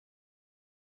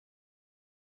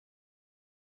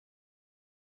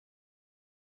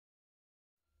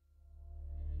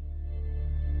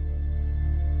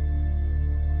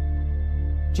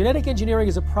Genetic engineering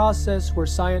is a process where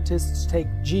scientists take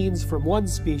genes from one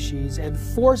species and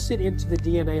force it into the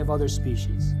DNA of other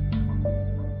species.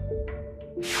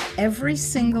 Every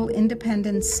single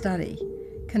independent study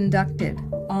conducted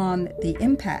on the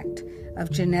impact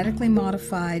of genetically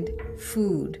modified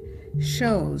food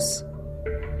shows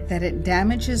that it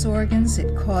damages organs,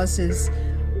 it causes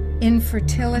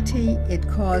infertility, it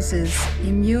causes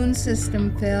immune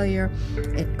system failure,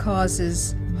 it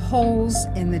causes holes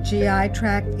in the GI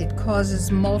tract, it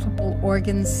causes multiple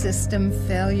organ system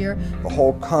failure. The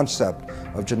whole concept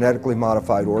of genetically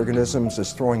modified organisms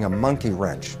is throwing a monkey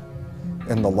wrench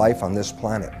in the life on this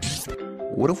planet.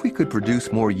 What if we could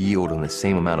produce more yield on the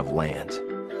same amount of land,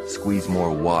 squeeze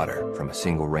more water from a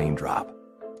single raindrop,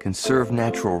 conserve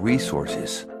natural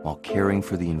resources while caring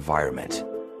for the environment?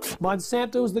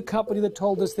 Monsanto is the company that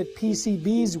told us that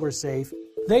PCBs were safe.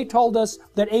 They told us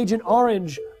that Agent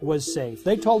Orange was safe.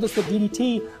 They told us that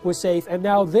DDT was safe, and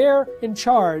now they're in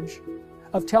charge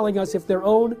of telling us if their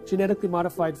own genetically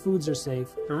modified foods are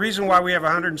safe. The reason why we have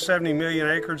 170 million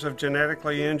acres of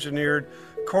genetically engineered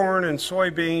corn and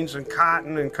soybeans and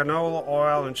cotton and canola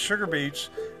oil and sugar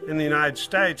beets in the United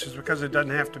States is because it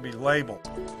doesn't have to be labeled.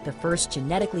 The first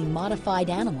genetically modified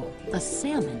animal, a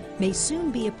salmon, may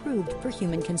soon be approved for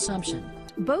human consumption.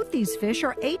 Both these fish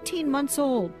are 18 months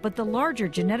old, but the larger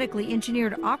genetically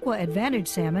engineered Aqua Advantage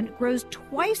salmon grows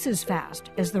twice as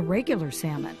fast as the regular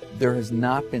salmon. There has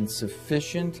not been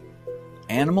sufficient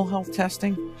animal health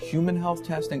testing, human health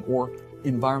testing, or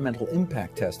environmental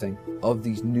impact testing of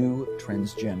these new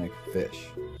transgenic fish.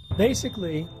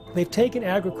 Basically, they've taken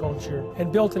agriculture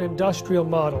and built an industrial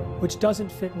model which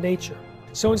doesn't fit nature.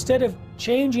 So instead of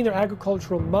changing their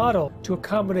agricultural model to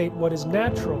accommodate what is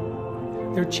natural,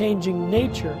 they're changing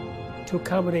nature to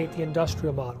accommodate the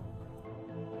industrial model.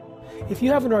 If you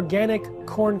have an organic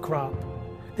corn crop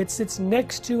that sits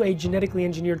next to a genetically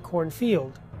engineered corn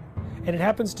field, and it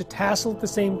happens to tassel at the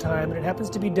same time, and it happens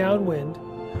to be downwind,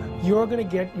 you're going to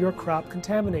get your crop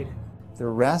contaminated. The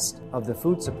rest of the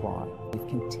food supply is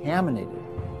contaminated.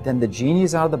 Then the genie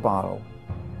is out of the bottle,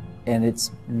 and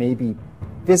it's maybe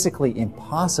physically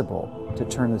impossible to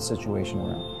turn the situation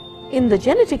around. In the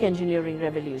genetic engineering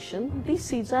revolution, these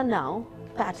seeds are now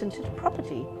patented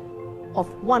property of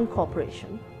one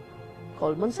corporation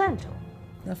called Monsanto.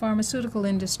 The pharmaceutical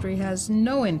industry has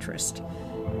no interest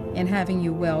in having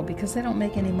you well because they don't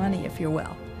make any money if you're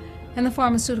well. And the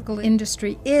pharmaceutical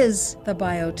industry is the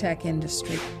biotech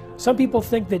industry. Some people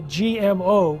think that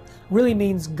GMO really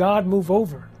means God move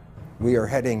over. We are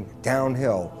heading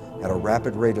downhill at a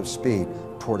rapid rate of speed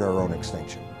toward our own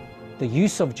extinction. The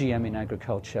use of GM in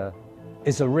agriculture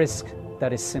is a risk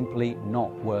that is simply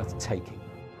not worth taking.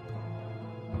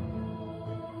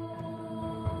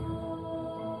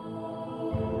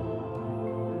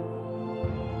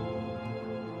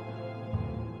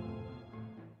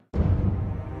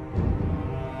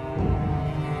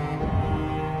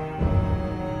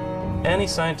 Any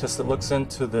scientist that looks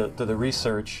into the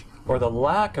research or the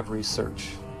lack of research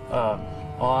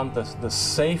on the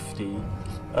safety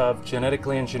of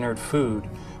genetically engineered food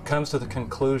comes to the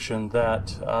conclusion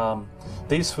that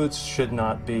these foods should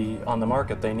not be on the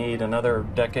market. They need another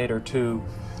decade or two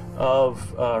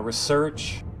of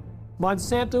research.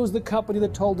 Monsanto is the company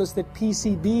that told us that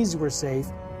PCBs were safe.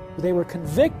 They were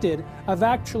convicted of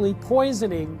actually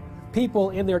poisoning people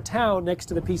in their town next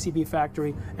to the PCB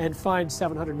factory and fined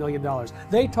 $700 million.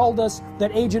 They told us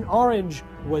that Agent Orange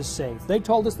was safe. They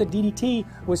told us that DDT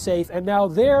was safe, and now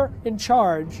they're in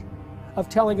charge of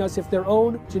telling us if their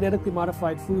own genetically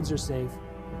modified foods are safe.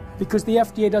 Because the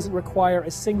FDA doesn't require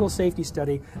a single safety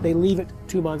study, they leave it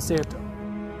to Monsanto.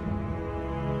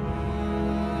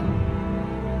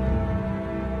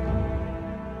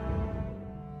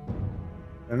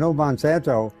 I know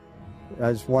Monsanto,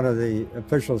 as one of the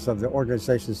officials of the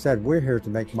organization said, we're here to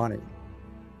make money.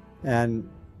 And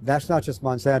that's not just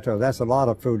Monsanto, that's a lot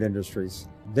of food industries.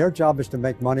 Their job is to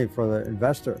make money for the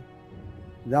investor.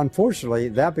 Unfortunately,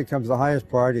 that becomes the highest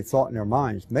priority thought in their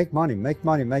minds. Make money, make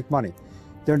money, make money.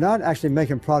 They're not actually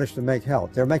making products to make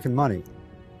health, they're making money.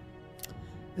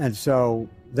 And so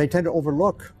they tend to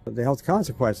overlook the health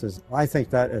consequences. I think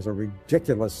that is a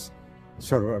ridiculous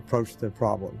sort of approach to the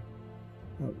problem.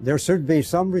 There should be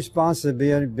some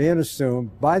responsibility being assumed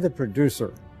by the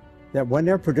producer that when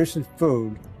they're producing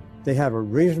food, they have a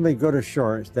reasonably good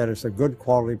assurance that it's a good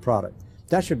quality product.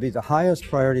 That should be the highest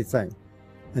priority thing.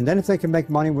 And then if they can make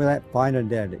money with that, fine and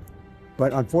dandy.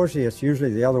 But unfortunately, it's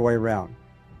usually the other way around.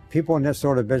 People in this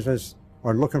sort of business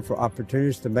are looking for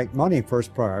opportunities to make money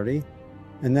first priority.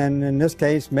 And then in this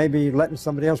case, maybe letting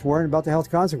somebody else worry about the health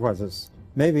consequences,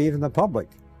 maybe even the public.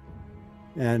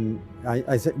 And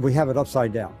I think we have it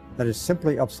upside down. That is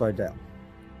simply upside down.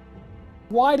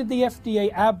 Why did the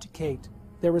FDA abdicate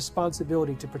their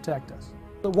responsibility to protect us?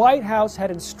 The White House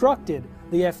had instructed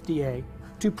the FDA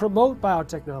to promote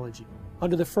biotechnology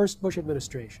under the first Bush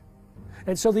administration.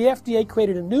 And so the FDA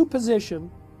created a new position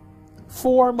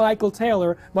for Michael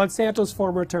Taylor, Monsanto's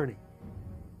former attorney.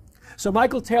 So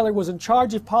Michael Taylor was in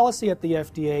charge of policy at the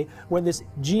FDA when this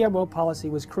GMO policy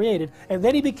was created, and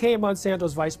then he became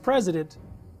Monsanto's vice president,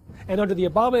 and under the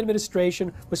Obama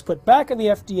administration was put back in the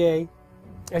FDA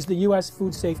as the U.S.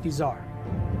 food safety czar.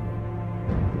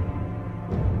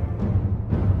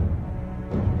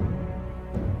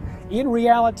 In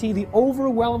reality, the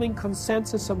overwhelming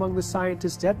consensus among the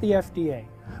scientists at the FDA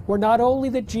were not only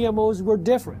that GMOs were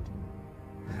different,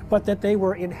 but that they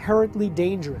were inherently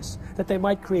dangerous, that they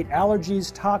might create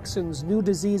allergies, toxins, new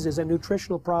diseases, and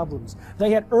nutritional problems.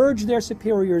 They had urged their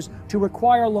superiors to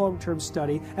require long-term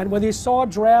study, and when they saw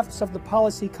drafts of the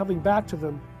policy coming back to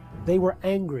them, they were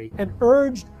angry and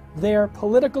urged their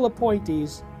political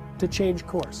appointees to change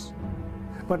course.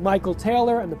 But Michael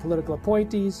Taylor and the political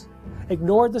appointees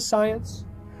ignored the science,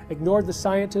 ignored the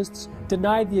scientists,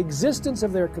 denied the existence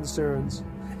of their concerns,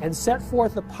 and set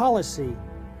forth a policy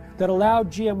that allowed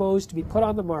GMOs to be put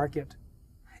on the market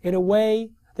in a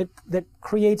way that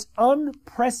creates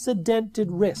unprecedented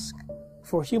risk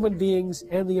for human beings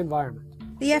and the environment.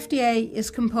 The FDA is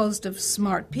composed of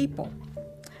smart people,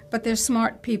 but they're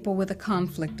smart people with a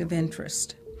conflict of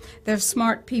interest. They're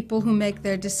smart people who make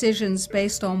their decisions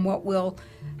based on what will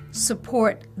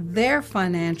support their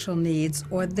financial needs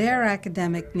or their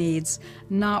academic needs,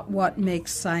 not what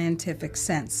makes scientific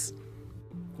sense.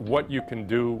 What you can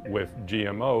do with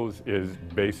GMOs is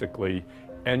basically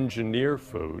engineer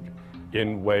food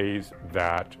in ways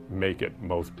that make it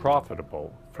most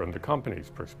profitable from the company's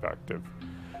perspective.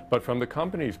 But from the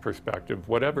company's perspective,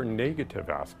 whatever negative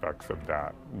aspects of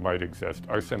that might exist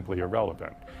are simply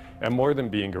irrelevant. And more than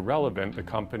being irrelevant, the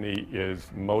company is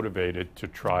motivated to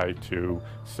try to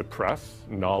suppress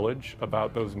knowledge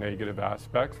about those negative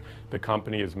aspects. The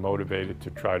company is motivated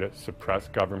to try to suppress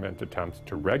government attempts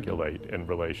to regulate in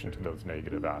relation to those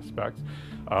negative aspects.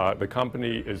 The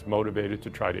company is motivated to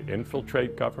try to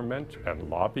infiltrate government and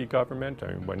lobby government.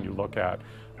 I mean, when you look at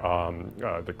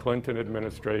the Clinton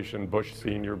administration, Bush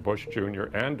Sr., Bush Jr.,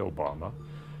 and Obama,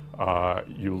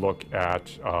 you look at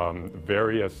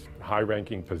various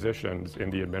high-ranking positions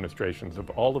in the administrations of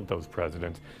all of those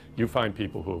presidents, you find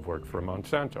people who have worked for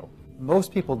Monsanto.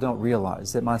 Most people don't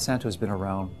realize that Monsanto has been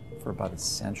around for about a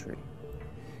century.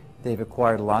 They've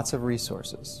acquired lots of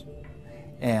resources,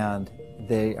 and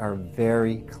they are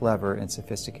very clever and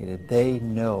sophisticated. They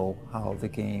know how the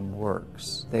game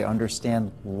works. They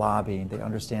understand lobbying. They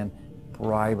understand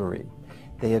bribery.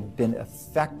 They have been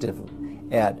effective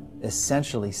at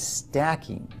essentially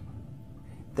stacking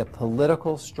the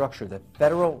political structure, the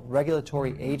federal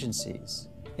regulatory agencies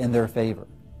in their favor,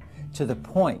 to the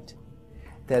point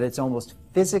that it's almost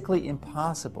physically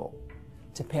impossible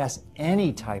to pass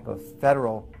any type of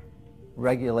federal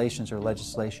regulations or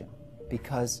legislation,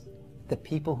 because the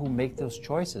people who make those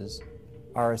choices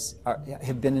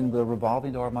have been in the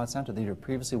revolving door of Monsanto. They either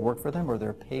previously worked for them or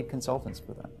they're paid consultants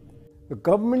for them. The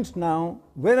governments now,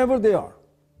 wherever they are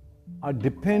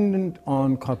dependent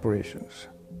on corporations.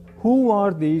 Who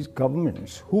are these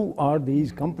governments? Who are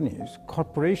these companies?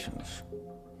 Corporations.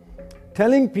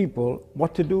 Telling people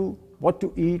what to do, what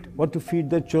to eat, what to feed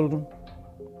their children.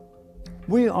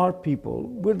 We are people,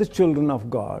 we're the children of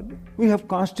God. We have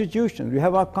constitutions, we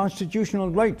have our constitutional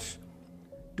rights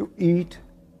to eat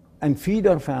and feed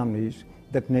our families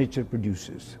that nature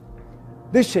produces.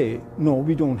 They say, no,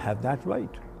 we don't have that right.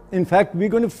 In fact, we're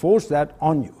going to force that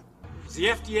on you. It's the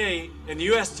FDA and the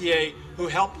USDA who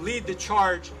helped lead the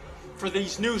charge for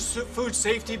these new food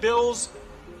safety bills.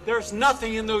 There's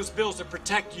nothing in those bills to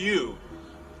protect you.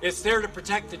 It's there to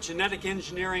protect the genetic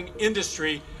engineering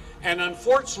industry. And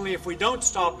unfortunately, if we don't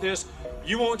stop this,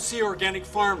 you won't see organic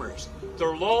farmers. The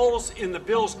laws in the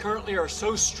bills currently are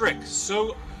so strict,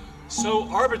 so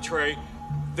arbitrary,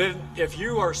 that if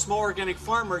you are a small organic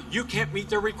farmer, you can't meet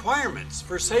their requirements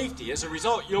for safety. As a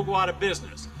result, you'll go out of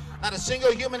business. Not a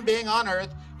single human being on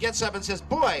earth gets up and says,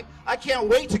 boy, I can't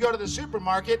wait to go to the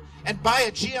supermarket and buy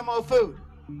a GMO food.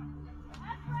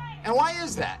 And why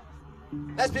is that?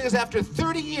 That's because after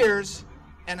 30 years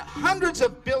and hundreds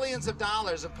of billions of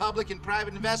dollars of public and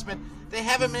private investment, they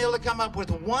haven't been able to come up with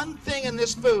one thing in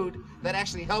this food that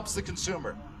actually helps the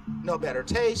consumer. No better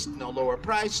taste, no lower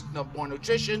price, no more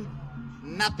nutrition,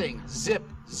 nothing. Zip,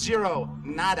 zero,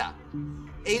 nada.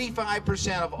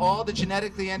 85% of all the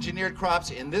genetically engineered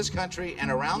crops in this country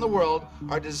and around the world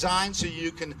are designed so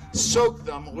you can soak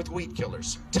them with weed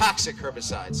killers, toxic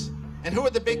herbicides. And who are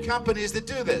the big companies that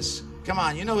do this? Come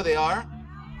on, you know who they are.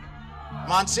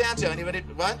 Monsanto, anybody,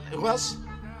 what? Who else?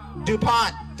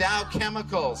 DuPont, Dow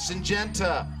Chemical,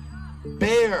 Syngenta,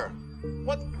 Bayer.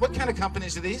 What kind of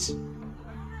companies are these?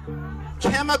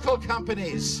 Chemical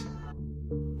companies.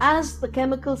 As the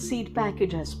chemical seed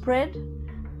package has spread,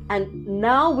 and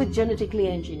now with genetically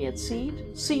engineered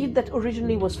seed that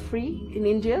originally was free in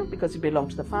India because it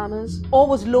belonged to the farmers, or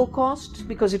was low cost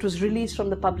because it was released from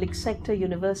the public sector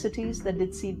universities that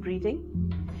did seed breeding.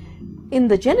 In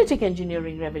the genetic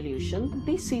engineering revolution,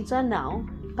 these seeds are now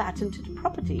patented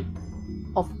property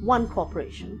of one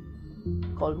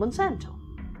corporation called Monsanto.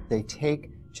 They take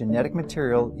genetic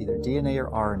material, either DNA or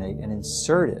RNA, and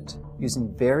insert it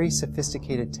using very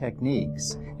sophisticated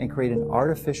techniques and create an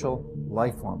artificial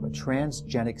life form, a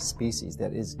transgenic species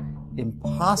that is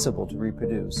impossible to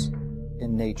reproduce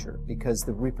in nature because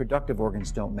the reproductive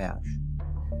organs don't match.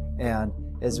 And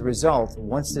as a result,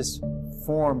 once this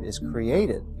form is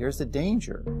created, here's the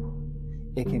danger.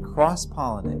 It can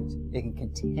cross-pollinate, it can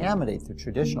contaminate the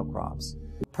traditional crops.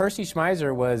 Percy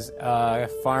Schmeiser was a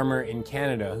farmer in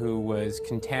Canada who was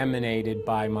contaminated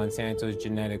by Monsanto's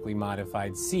genetically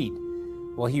modified seed.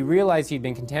 Well, he realized he'd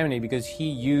been contaminated because he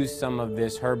used some of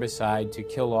this herbicide to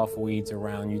kill off weeds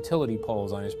around utility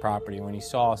poles on his property. When he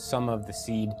saw some of the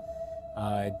seed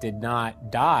did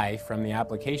not die from the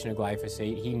application of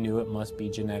glyphosate, he knew it must be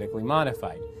genetically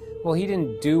modified. Well, he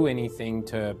didn't do anything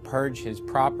to purge his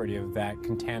property of that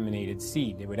contaminated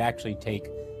seed. It would actually take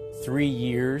 3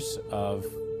 years of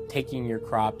taking your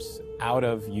crops out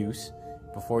of use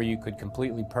before you could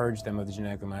completely purge them of the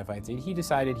genetically modified seed. He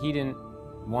decided he didn't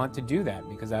want to do that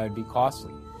because that would be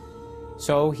costly.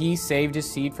 So he saved his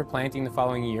seed for planting the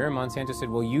following year, and Monsanto said,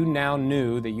 well, you now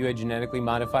knew that you had genetically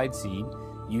modified seed.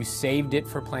 You saved it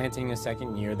for planting a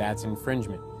second year. That's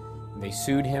infringement. They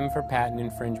sued him for patent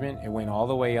infringement. It went all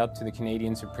the way up to the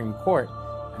Canadian Supreme Court.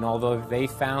 And although they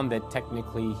found that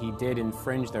technically he did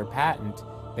infringe their patent,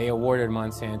 they awarded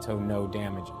Monsanto no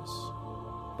damages.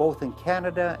 Both in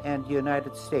Canada and the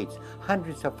United States,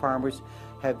 hundreds of farmers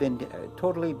have been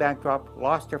totally bankrupt,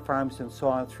 lost their farms and so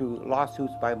on through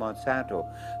lawsuits by Monsanto.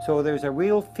 So there's a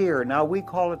real fear. Now we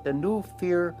call it the new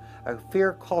fear, a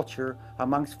fear culture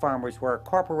amongst farmers, where a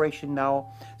corporation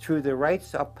now, through the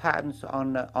rights of patents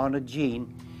on a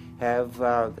gene, have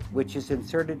which is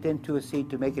inserted into a seed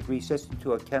to make it resistant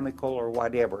to a chemical or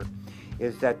whatever,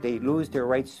 is that they lose their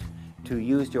rights to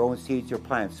use their own seeds or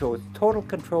plants. So it's total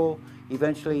control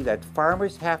eventually that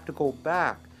farmers have to go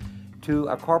back to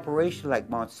a corporation like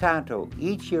Monsanto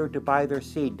each year to buy their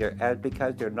seed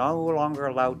because they're no longer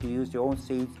allowed to use their own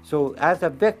seeds. So as a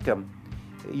victim,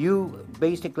 you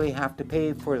basically have to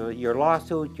pay for your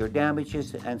lawsuit, your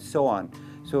damages, and so on.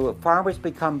 So farmers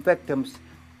become victims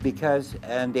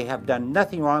and they have done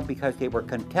nothing wrong because they were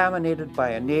contaminated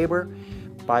by a neighbor,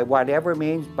 by whatever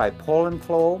means, by pollen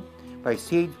flow, by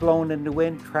seeds blown in the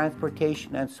wind,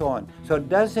 transportation, and so on. So it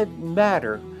doesn't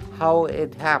matter how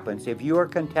it happens. If you are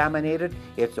contaminated,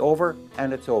 it's over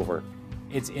and it's over.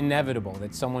 It's inevitable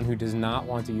that someone who does not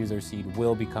want to use their seed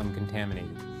will become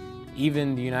contaminated.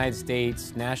 Even the United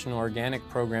States National Organic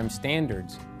Program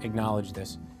standards acknowledge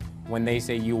this when they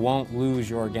say you won't lose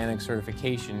your organic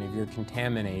certification if you're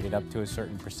contaminated up to a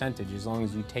certain percentage, as long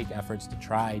as you take efforts to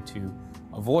try to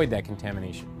avoid that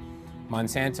contamination.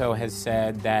 Monsanto has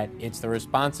said that it's the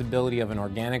responsibility of an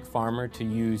organic farmer to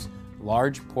use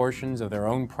large portions of their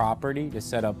own property to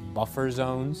set up buffer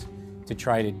zones to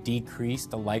try to decrease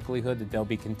the likelihood that they'll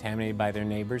be contaminated by their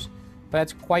neighbors. But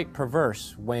that's quite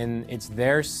perverse when it's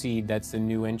their seed that's the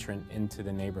new entrant into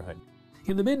the neighborhood.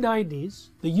 In the mid-90s,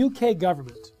 the UK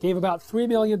government gave about $3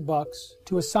 million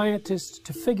to a scientist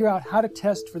to figure out how to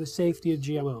test for the safety of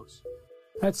GMOs.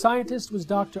 That scientist was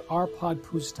Dr. Arpad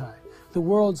Pusztai, the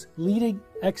world's leading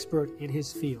expert in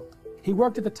his field. He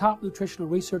worked at the top nutritional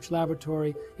research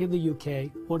laboratory in the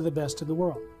UK, one of the best in the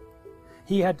world.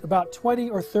 He had about 20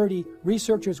 or 30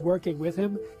 researchers working with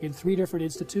him in 3 different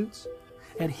institutes,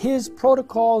 and his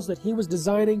protocols that he was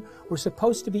designing were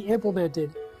supposed to be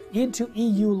implemented into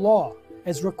EU law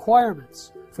as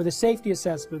requirements for the safety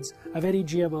assessments of any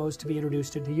GMOs to be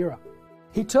introduced into Europe.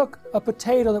 He took a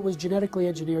potato that was genetically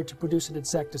engineered to produce an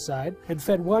insecticide and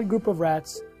fed one group of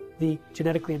rats the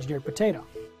genetically engineered potato.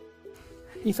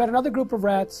 He fed another group of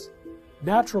rats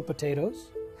natural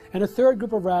potatoes, and a third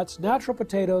group of rats natural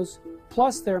potatoes,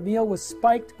 plus their meal was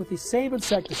spiked with the same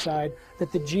insecticide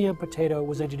that the GM potato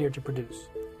was engineered to produce.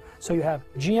 So you have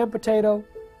GM potato,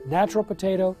 and natural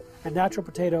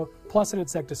potato plus an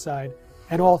insecticide,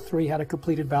 and all three had a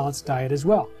complete and balanced diet as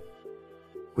well.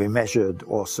 We measured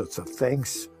all sorts of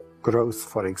things, growth,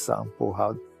 for example,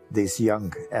 how these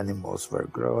young animals were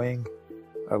growing,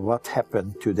 what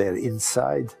happened to their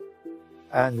inside,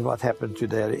 and what happened to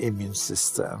their immune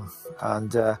system.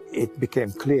 And it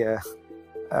became clear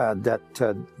that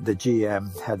the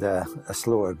GM had a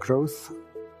slower growth.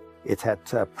 It had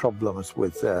problems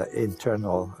with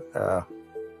internal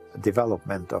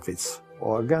development of its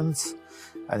organs,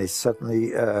 and it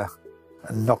certainly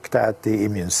knocked out the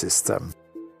immune system.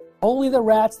 Only the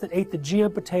rats that ate the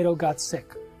GM potato got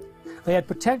sick. They had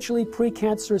potentially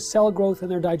precancerous cell growth in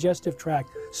their digestive tract,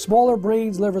 smaller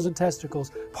brains, livers, and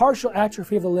testicles, partial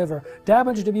atrophy of the liver,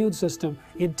 damaged immune system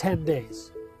in 10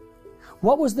 days.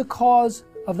 What was the cause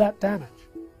of that damage?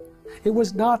 It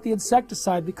was not the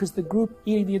insecticide, because the group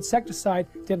eating the insecticide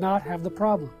did not have the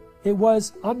problem. It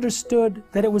was understood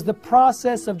that it was the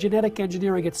process of genetic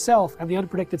engineering itself and the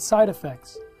unpredicted side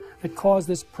effects that caused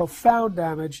this profound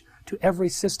damage to every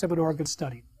system and organ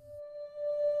studied.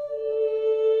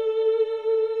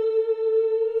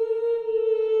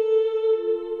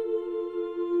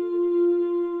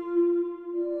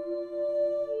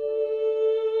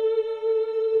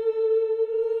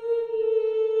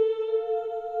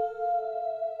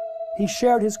 He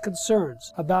shared his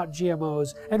concerns about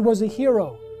GMOs and was a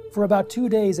hero for about 2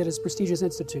 days at his prestigious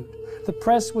institute. The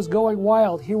press was going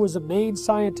wild. Here was a main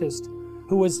scientist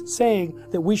who was saying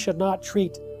that we should not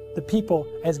treat the people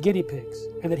as guinea pigs,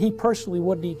 and that he personally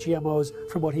wouldn't eat GMOs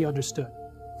from what he understood.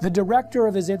 The director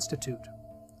of his institute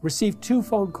received 2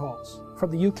 phone calls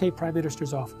from the UK Prime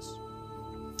Minister's office.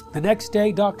 The next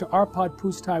day, Dr. Arpad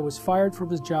Pusztai was fired from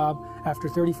his job after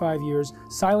 35 years,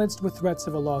 silenced with threats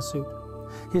of a lawsuit.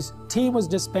 His team was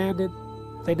disbanded.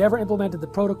 They never implemented the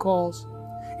protocols.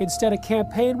 Instead, a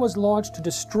campaign was launched to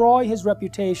destroy his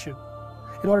reputation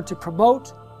in order to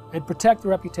promote and protect the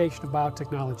reputation of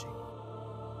biotechnology.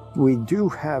 We do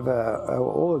have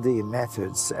all the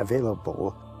methods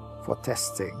available for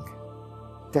testing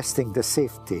the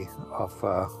safety of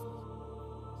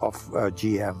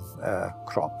GM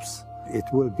crops. It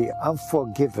will be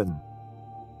unforgiven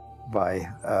by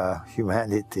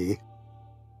humanity.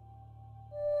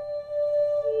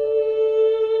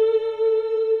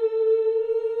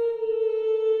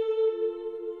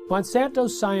 Monsanto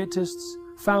scientists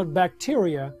found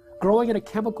bacteria growing in a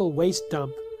chemical waste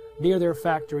dump near their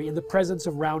factory in the presence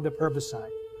of Roundup herbicide.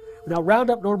 Now,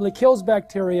 Roundup normally kills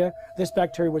bacteria. This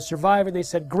bacteria would survive, and they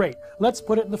said, great, let's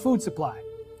put it in the food supply.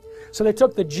 So they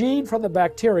took the gene from the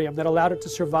bacterium that allowed it to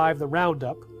survive the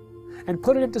Roundup and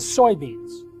put it into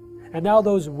soybeans. And now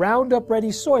those Roundup-ready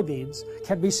soybeans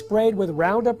can be sprayed with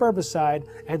Roundup herbicide,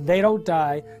 and they don't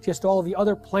die, just all of the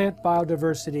other plant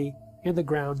biodiversity in the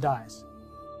ground dies.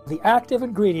 The active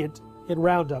ingredient in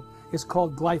Roundup is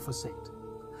called glyphosate.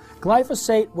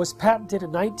 Glyphosate was patented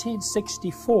in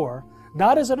 1964,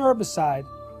 not as an herbicide,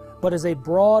 but as a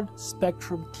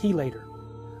broad-spectrum chelator.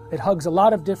 It hugs a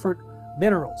lot of different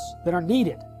minerals that are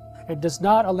needed and does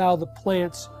not allow the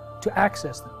plants to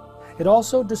access them. It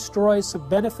also destroys some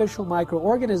beneficial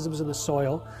microorganisms in the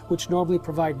soil, which normally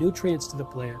provide nutrients to the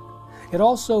plant. It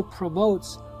also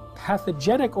promotes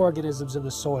pathogenic organisms in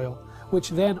the soil, which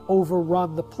then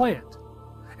overrun the plant.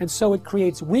 And so it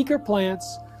creates weaker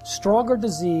plants, stronger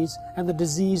disease, and the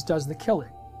disease does the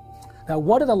killing. Now,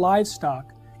 what do the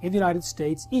livestock in the United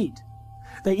States eat?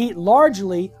 They eat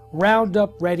largely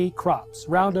Roundup-ready crops.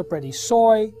 Roundup-ready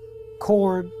soy,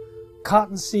 corn,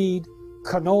 cottonseed,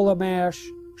 canola mash,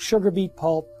 sugar beet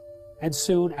pulp, and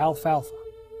soon alfalfa.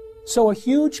 So a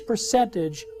huge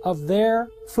percentage of their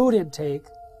food intake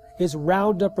is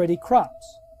Roundup-ready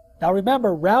crops. Now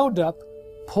remember, Roundup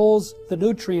pulls the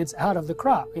nutrients out of the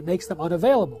crop. It makes them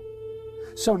unavailable.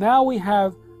 So now we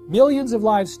have millions of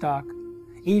livestock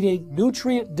eating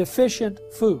nutrient-deficient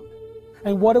food.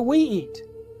 And what do we eat?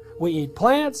 We eat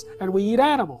plants and we eat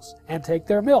animals and take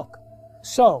their milk.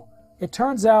 So it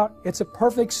turns out it's a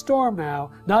perfect storm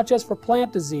now, not just for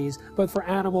plant disease, but for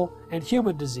animal and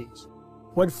human disease.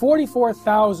 When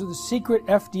 44,000 secret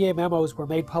FDA memos were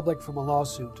made public from a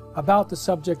lawsuit about the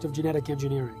subject of genetic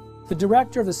engineering, the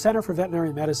director of the Center for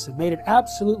Veterinary Medicine made it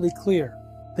absolutely clear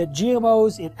that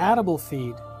GMOs in animal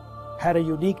feed had a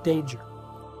unique danger.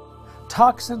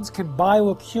 Toxins can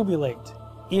bioaccumulate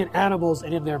in animals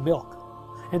and in their milk.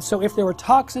 And so if there were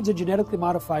toxins in genetically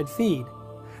modified feed,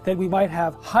 then we might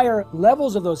have higher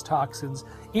levels of those toxins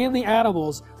in the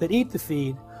animals that eat the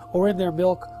feed or in their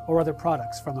milk or other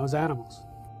products from those animals.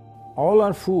 All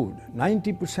our food,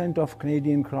 90% of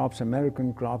Canadian crops,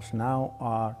 American crops now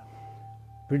are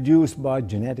produced by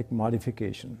genetic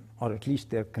modification, or at least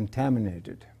they're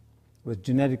contaminated. with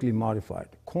genetically modified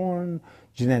corn,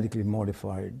 genetically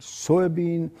modified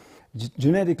soybean,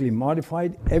 genetically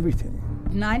modified everything.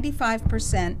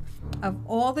 95% of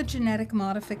all the genetic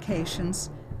modifications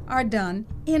are done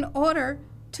in order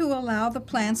to allow the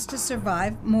plants to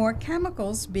survive more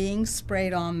chemicals being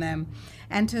sprayed on them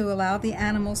and to allow the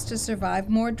animals to survive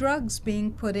more drugs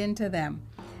being put into them.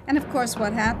 And of course,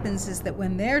 what happens is that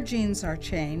when their genes are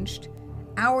changed,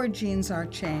 our genes are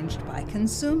changed by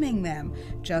consuming them,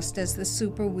 just as the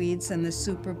super weeds and the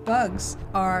super bugs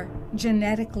are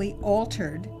genetically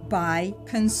altered by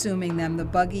consuming them. The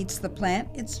bug eats the plant,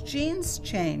 its genes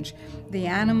change. The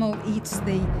animal eats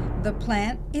the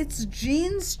plant, its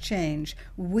genes change.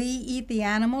 We eat the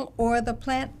animal or the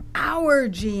plant, our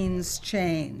genes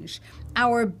change.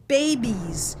 Our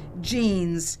babies'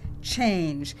 genes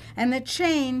change, and the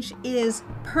change is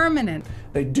permanent.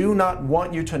 They do not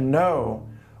want you to know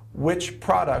which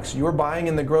products you're buying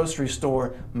in the grocery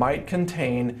store might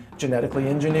contain genetically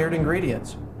engineered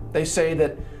ingredients. They say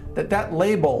that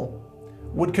label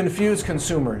would confuse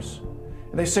consumers.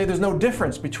 They say there's no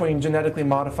difference between genetically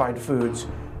modified foods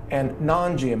and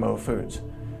non-GMO foods.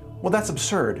 Well, that's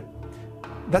absurd.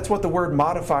 That's what the word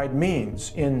modified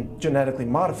means in genetically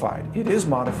modified. It is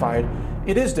modified,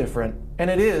 it is different, and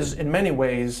it is, in many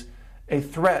ways, a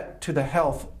threat to the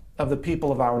health of the people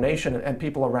of our nation and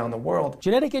people around the world.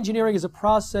 Genetic engineering is a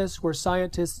process where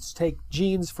scientists take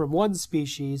genes from one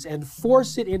species and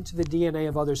force it into the DNA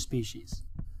of other species.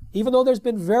 Even though there's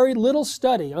been very little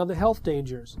study on the health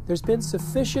dangers, there's been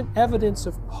sufficient evidence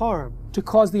of harm to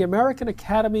cause the American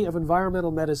Academy of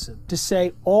Environmental Medicine to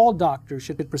say all doctors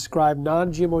should prescribe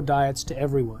non-GMO diets to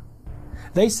everyone.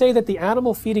 They say that the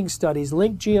animal feeding studies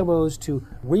link GMOs to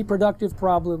reproductive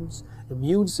problems,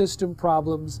 immune system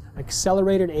problems,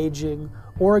 accelerated aging,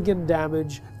 organ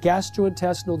damage,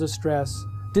 gastrointestinal distress,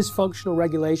 dysfunctional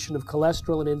regulation of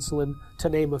cholesterol and insulin, to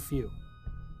name a few.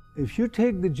 If you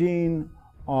take the gene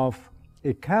of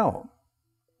a cow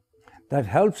that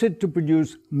helps it to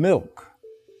produce milk,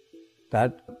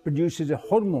 that produces a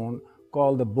hormone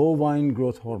called the bovine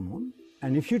growth hormone,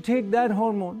 and if you take that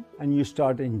hormone and you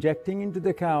start injecting into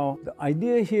the cow, the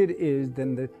idea here is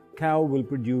then the cow will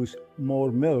produce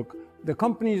more milk. The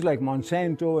companies like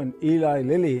Monsanto and Eli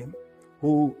Lilly,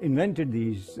 who invented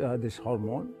this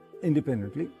hormone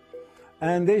independently,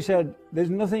 and they said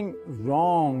there's nothing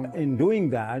wrong in doing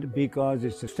that because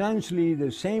it's substantially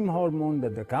the same hormone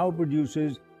that the cow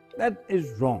produces. That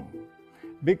is wrong.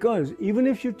 Because even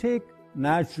if you take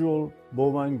natural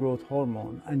bovine growth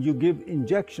hormone and you give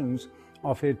injections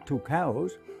of it to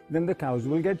cows, then the cows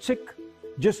will get sick.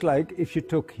 Just like if you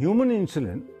took human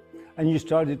insulin and you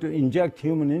started to inject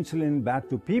human insulin back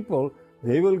to people,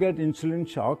 they will get insulin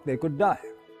shock, they could die.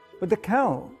 But the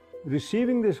cow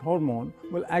receiving this hormone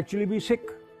will actually be sick.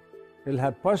 It'll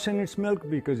have pus in its milk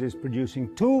because it's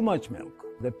producing too much milk.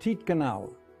 The teat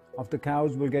canal of the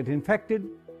cows will get infected.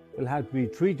 It'll have to be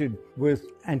treated with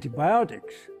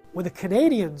antibiotics. When the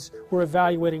Canadians were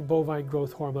evaluating bovine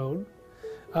growth hormone,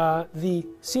 the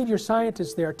senior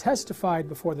scientists there testified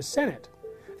before the Senate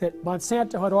that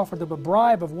Monsanto had offered them a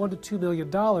bribe of $1 to $2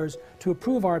 million to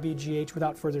approve RBGH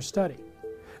without further study.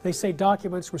 They say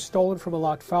documents were stolen from a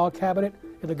locked file cabinet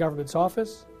in the government's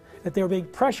office, that they were being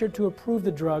pressured to approve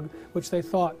the drug, which they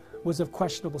thought was of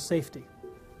questionable safety.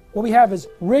 What we have is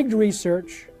rigged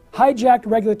research, hijacked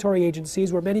regulatory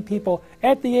agencies where many people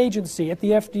at the agency, at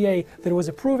the FDA, that was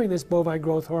approving this bovine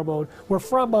growth hormone were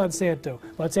from Monsanto.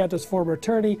 Monsanto's former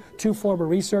attorney, 2 former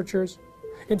researchers.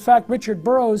 In fact, Richard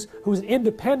Burroughs, who was an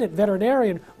independent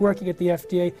veterinarian working at the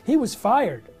FDA, he was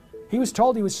fired. He was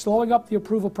told he was slowing up the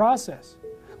approval process.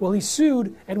 Well, he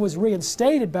sued and was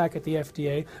reinstated back at the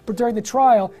FDA, but during the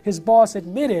trial, his boss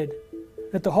admitted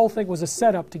that the whole thing was a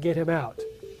setup to get him out.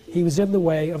 He was in the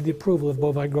way of the approval of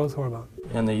bovine growth hormone.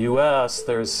 In the U.S.,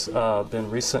 there's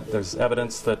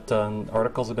evidence that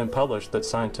articles have been published that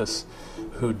scientists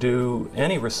who do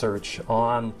any research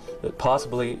on that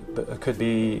possibly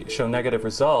could show negative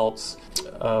results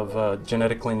of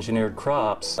genetically engineered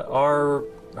crops are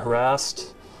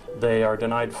harassed. They are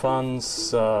denied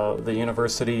funds. The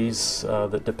universities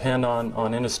that depend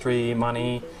on industry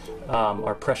money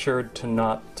are pressured to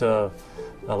not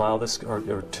allow this or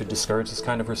to discourage this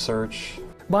kind of research.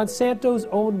 Monsanto's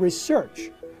own research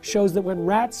shows that when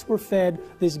rats were fed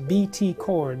this BT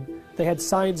corn, they had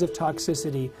signs of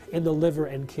toxicity in the liver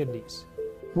and kidneys.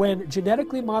 When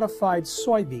genetically modified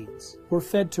soybeans were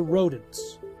fed to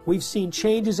rodents, we've seen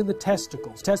changes in the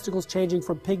testicles changing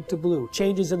from pink to blue,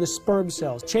 changes in the sperm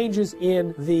cells, changes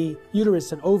in the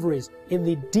uterus and ovaries, in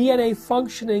the DNA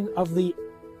functioning of the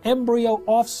embryo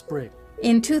offspring.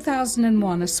 In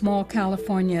 2001, a small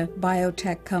California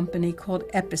biotech company called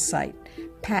Epicite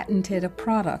patented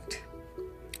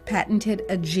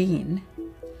a gene,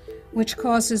 which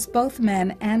causes both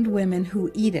men and women who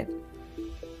eat it,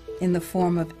 in the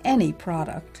form of any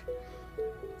product,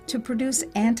 to produce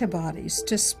antibodies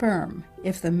to sperm.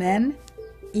 If the men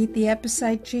eat the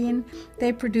Epicite gene,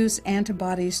 they produce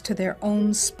antibodies to their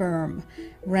own sperm,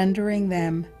 rendering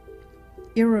them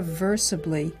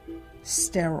irreversibly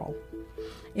sterile.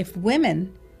 If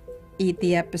women eat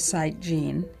the Epicite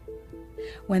gene,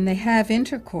 when they have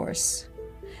intercourse,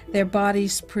 their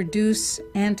bodies produce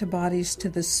antibodies to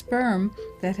the sperm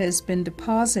that has been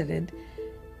deposited,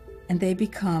 and they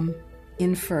become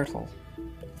infertile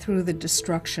through the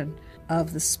destruction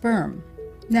of the sperm.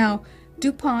 Now,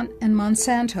 DuPont and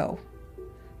Monsanto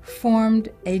formed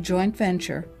a joint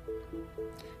venture,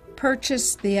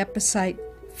 purchased the Epicite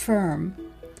firm,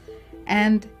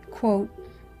 and, quote,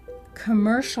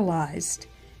 commercialized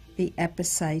the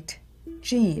Epicite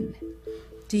gene.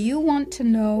 Do you want to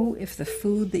know if the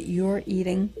food that you're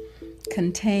eating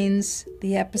contains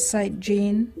the Epicite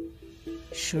gene?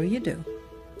 Sure you do.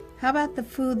 How about the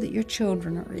food that your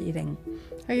children are eating,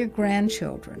 or your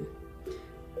grandchildren?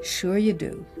 Sure you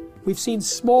do. We've seen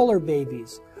smaller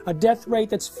babies, a death rate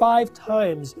that's 5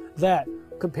 times that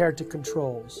compared to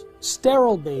controls.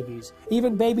 Sterile babies,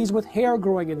 even babies with hair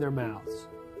growing in their mouths.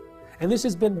 And this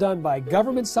has been done by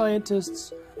government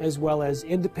scientists as well as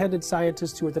independent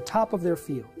scientists who are at the top of their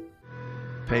field.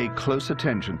 Pay close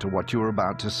attention to what you are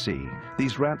about to see.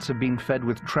 These rats have been fed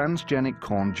with transgenic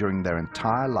corn during their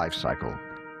entire life cycle.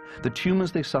 The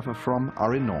tumors they suffer from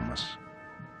are enormous.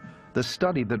 The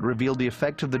study that revealed the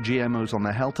effect of the GMOs on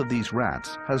the health of these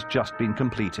rats has just been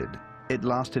completed. It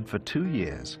lasted for 2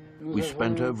 years. We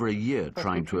spent over a year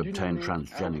trying to obtain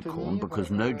transgenic corn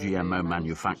because no GMO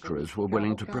manufacturers were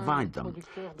willing to provide them.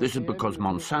 This is because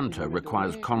Monsanto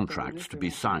requires contracts to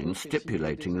be signed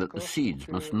stipulating that the seeds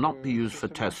must not be used for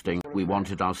testing. We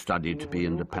wanted our study to be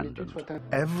independent.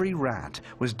 Every rat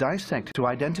was dissected to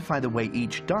identify the way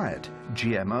each diet,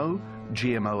 GMO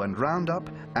and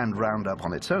Roundup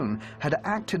on its own, had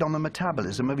acted on the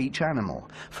metabolism of each animal,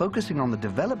 focusing on the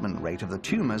development rate of the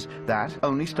tumors that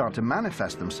only start to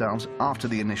manifest themselves after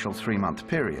the initial 3-month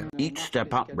period. Each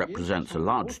step up represents a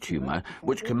large tumor,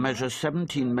 which can measure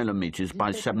 17 millimeters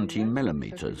by 17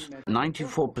 millimeters.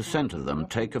 94% of them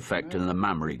take effect in the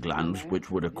mammary glands,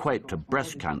 which would equate to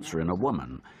breast cancer in a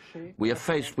woman. We are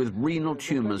faced with renal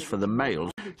tumors for the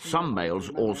males. Some males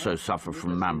also suffer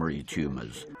from mammary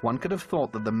tumors. One could have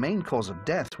thought that the main cause of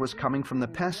death was coming from the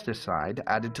pesticide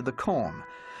added to the corn.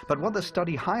 But what the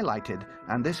study highlighted,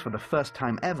 and this for the first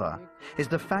time ever, is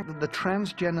the fact that the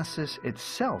transgenesis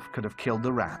itself could have killed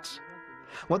the rats.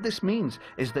 What this means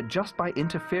is that just by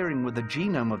interfering with the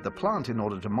genome of the plant in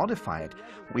order to modify it,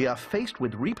 we are faced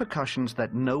with repercussions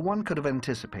that no one could have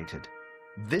anticipated.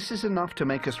 This is enough to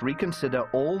make us reconsider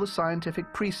all the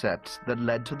scientific precepts that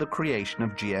led to the creation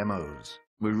of GMOs.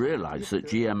 We realized that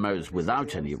GMOs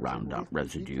without any Roundup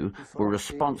residue were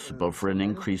responsible for an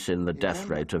increase in the death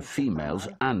rate of females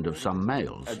and of some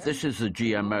males. This is the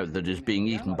GMO that is being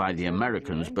eaten by the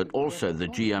Americans, but also the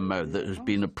GMO that has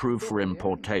been approved for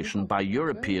importation by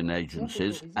European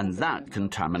agencies, and that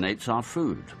contaminates our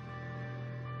food.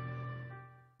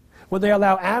 When they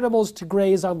allow animals to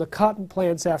graze on the cotton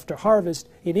plants after harvest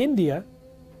in India,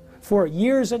 for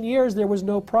years and years there was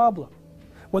no problem.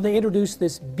 When they introduced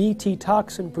this Bt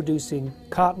toxin-producing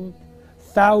cotton,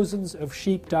 thousands of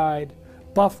sheep died,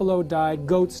 buffalo died,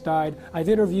 goats died. I've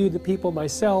interviewed the people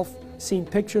myself, seen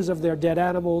pictures of their dead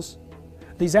animals.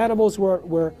 These animals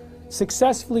were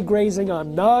successfully grazing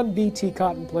on non-Bt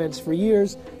cotton plants for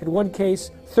years. In one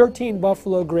case, 13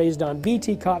 buffalo grazed on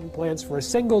Bt cotton plants for a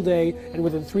single day, and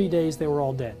within 3 days they were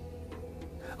all dead.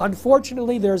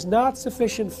 Unfortunately, there's not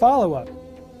sufficient follow-up.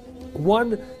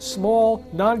 One small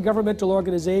non-governmental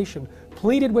organization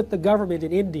pleaded with the government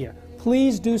in India,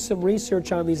 please do some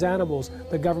research on these animals.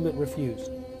 The government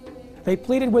refused. They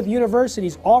pleaded with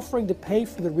universities offering to pay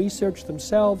for the research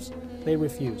themselves. They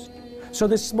refused. So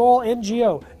this small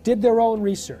NGO did their own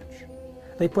research.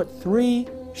 They put 3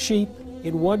 sheep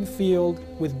in one field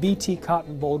with Bt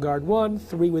cotton Bollgard 1,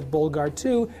 3 with Bollgard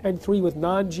 2, and 3 with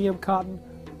non-GM cotton.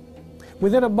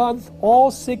 Within a month,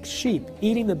 all 6 sheep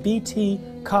eating the Bt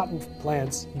cotton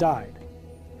plants died.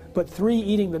 But 3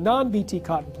 eating the non-Bt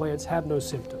cotton plants had no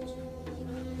symptoms.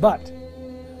 But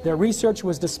their research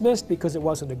was dismissed because it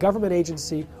wasn't a government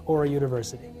agency or a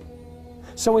university.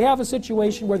 So we have a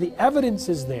situation where the evidence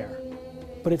is there,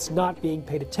 but it's not being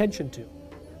paid attention to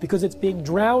because it's being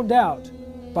drowned out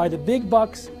by the big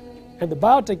bucks and the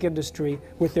biotech industry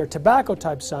with their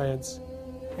tobacco-type science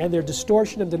and their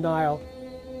distortion and denial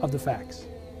of the facts.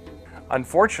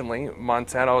 Unfortunately,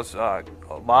 Monsanto's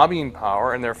lobbying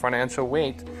power and their financial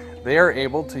weight, they are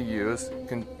able to use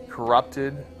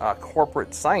corrupted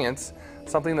corporate science,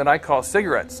 something that I call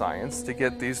cigarette science, to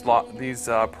get these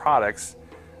products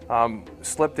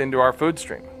slipped into our food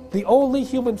stream. The only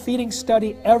human feeding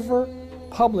study ever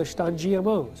published on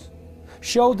GMOs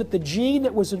showed that the gene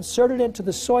that was inserted into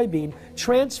the soybean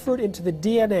transferred into the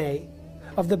DNA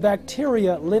of the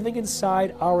bacteria living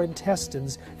inside our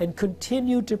intestines and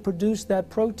continued to produce that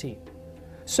protein.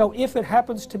 So if it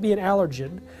happens to be an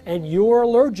allergen and you're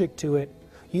allergic to it,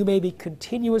 you may be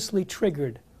continuously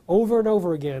triggered over and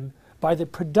over again by the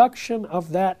production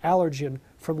of that allergen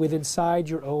from within inside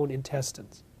your own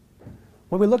intestines.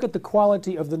 When we look at the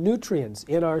quality of the nutrients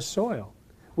in our soil,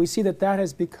 we see that that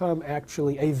has become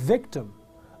actually a victim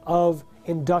of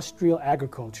industrial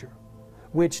agriculture,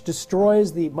 which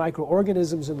destroys the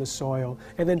microorganisms in the soil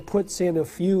and then puts in a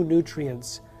few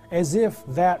nutrients as if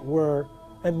that were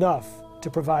enough to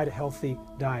provide a healthy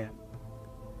diet.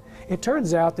 It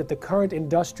turns out that the current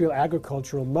industrial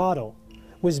agricultural model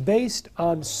was based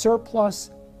on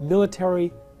surplus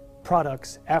military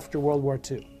products after World War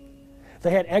II.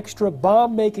 They had extra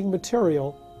bomb-making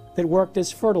material that worked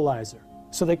as fertilizer,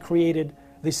 so they created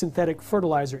the synthetic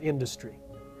fertilizer industry.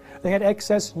 They had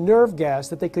excess nerve gas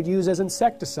that they could use as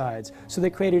insecticides, so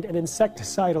they created an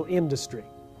insecticidal industry.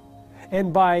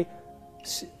 And by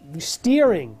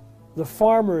steering the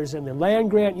farmers and the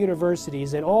land-grant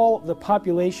universities and all the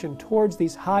population towards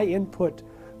these high-input,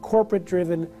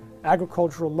 corporate-driven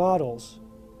agricultural models,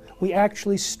 we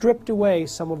actually stripped away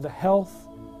some of the health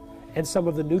and some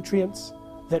of the nutrients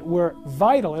that were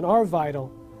vital and are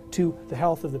vital to the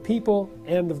health of the people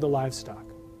and of the livestock.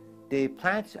 The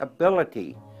plant's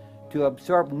ability to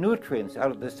absorb nutrients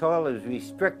out of the soil is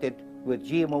restricted with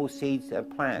GMO seeds and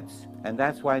plants. And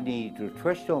that's why the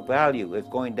nutritional value is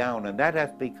going down, and that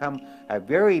has become a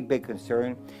very big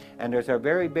concern. And there's a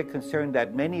very big concern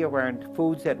that many of our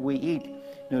foods that we eat,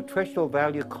 nutritional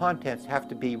value contents have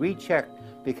to be rechecked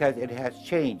because it has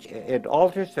changed. It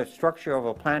alters the structure of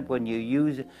a plant when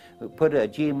you put a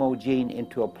GMO gene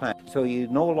into a plant. So you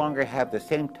no longer have the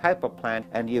same type of plant,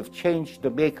 and you've changed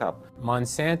the makeup.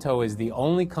 Monsanto is the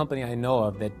only company I know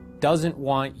of that doesn't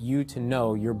want you to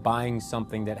know you're buying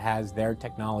something that has their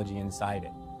technology inside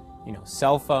it. You know,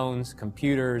 cell phones,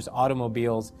 computers,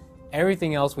 automobiles,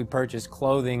 everything else we purchase,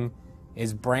 clothing,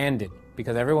 is branded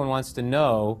because everyone wants to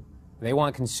know, they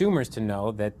want consumers to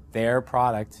know that their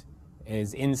product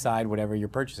is inside whatever you're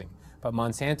purchasing. But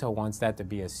Monsanto wants that to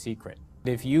be a secret.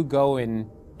 If you go and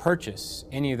purchase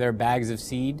any of their bags of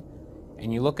seed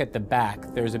and you look at the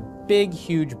back, there's a big,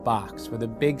 huge box with a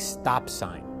big stop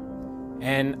sign.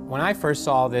 And when I first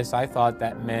saw this, I thought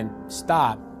that meant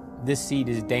stop, this seed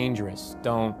is dangerous.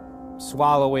 Don't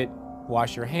swallow it,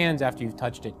 wash your hands after you've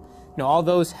touched it. No, all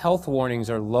those health warnings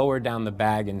are lower down the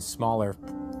bag in smaller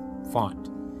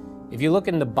font. If you look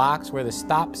in the box where the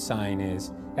stop sign is,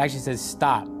 it actually says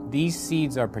stop. These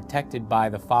seeds are protected by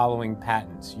the following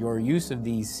patents. Your use of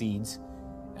these seeds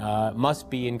must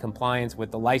be in compliance with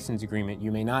the license agreement.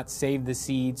 You may not save the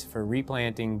seeds for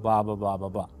replanting, blah, blah, blah, blah,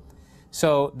 blah.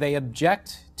 So they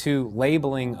object to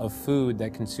labeling of food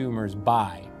that consumers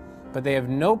buy, but they have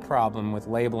no problem with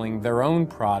labeling their own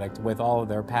product with all of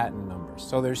their patent numbers.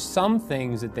 So there's some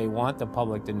things that they want the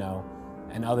public to know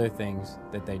and other things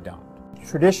that they don't.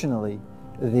 Traditionally,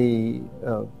 the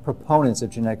proponents of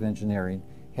genetic engineering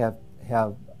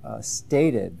have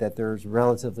stated that there's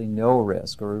relatively no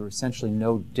risk or essentially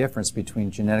no difference between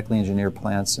genetically engineered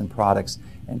plants and products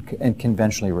and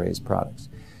conventionally raised products.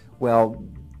 Well,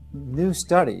 new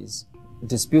studies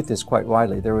dispute this quite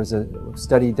widely. There was a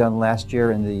study done last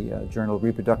year in the Journal of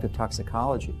Reproductive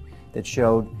Toxicology that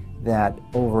showed that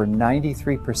over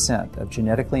 93% of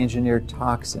genetically engineered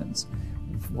toxins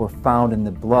were found in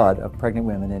the blood of pregnant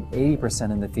women and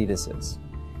 80% in the fetuses.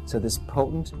 So this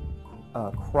potent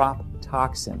crop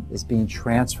toxin is being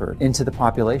transferred into the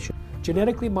population.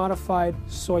 Genetically modified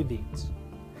soybeans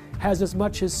has as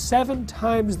much as 7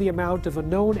 times the amount of a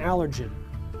known allergen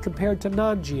compared to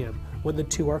non-GM when the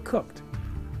two are cooked.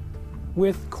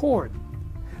 With corn,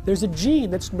 there's a gene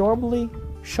that's normally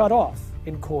shut off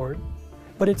in corn,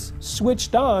 but it's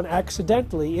switched on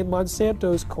accidentally in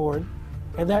Monsanto's corn,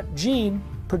 and that gene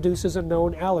produces a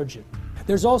known allergen.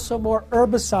 There's also more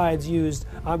herbicides used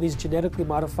on these genetically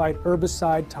modified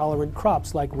herbicide-tolerant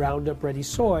crops like Roundup Ready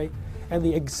soy, and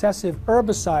the excessive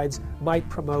herbicides might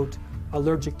promote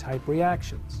allergic-type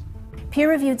reactions.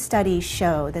 Peer-reviewed studies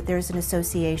show that there's an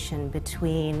association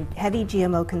between heavy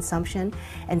GMO consumption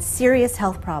and serious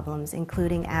health problems,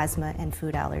 including asthma and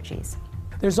food allergies.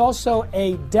 There's also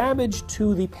a damage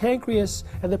to the pancreas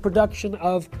and the production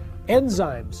of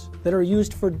enzymes that are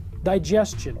used for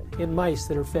digestion in mice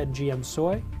that are fed GM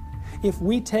soy. If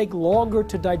we take longer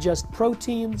to digest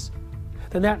proteins,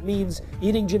 then that means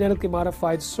eating genetically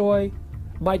modified soy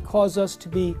might cause us to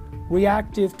be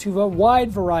reactive to a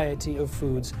wide variety of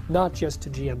foods, not just to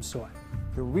GM soy.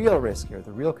 The real risk here,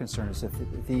 the real concern is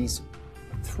that these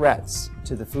threats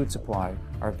to the food supply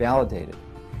are validated.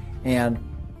 And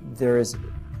there is,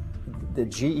 the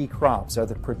GE crops are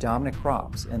the predominant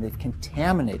crops, and they've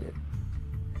contaminated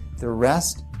the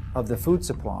rest of the food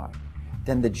supply.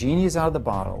 Then the genie is out of the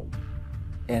bottle,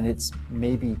 and it's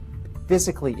maybe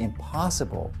physically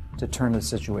impossible to turn the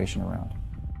situation around.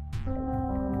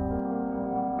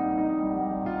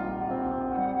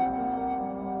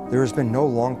 There has been no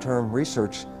long-term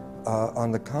research on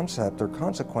the concept or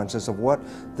consequences of what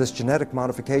this genetic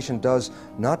modification does,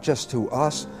 not just to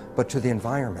us, but to the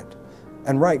environment.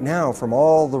 And right now, from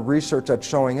all the research that's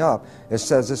showing up, it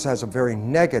says this has a very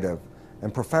negative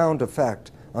and profound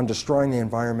effect on destroying the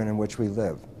environment in which we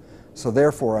live. So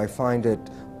therefore, I find it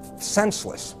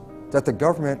senseless that the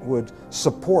government would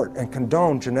support and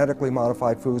condone genetically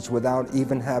modified foods without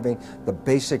even having the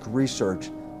basic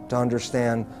research to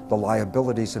understand the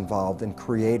liabilities involved in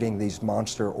creating these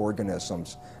monster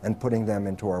organisms and putting them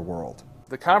into our world.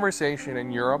 The conversation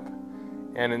in Europe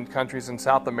and in countries in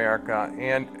South America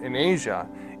and in Asia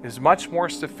is much more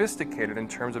sophisticated in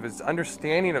terms of its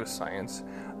understanding of science,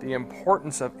 the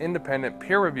importance of independent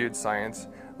peer-reviewed science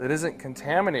that isn't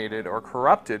contaminated or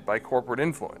corrupted by corporate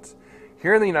influence.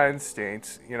 Here in the United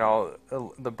States, you know,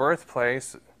 the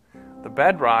birthplace, the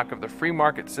bedrock of the free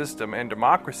market system and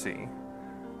democracy,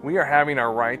 we are having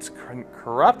our rights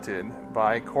corrupted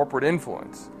by corporate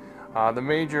influence. The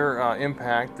major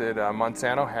impact that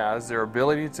Monsanto has, their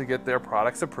ability to get their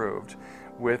products approved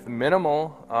with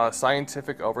minimal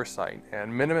scientific oversight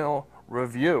and minimal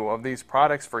review of these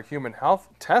products for human health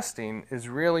testing, is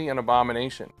really an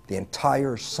abomination. The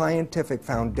entire scientific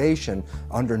foundation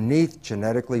underneath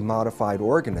genetically modified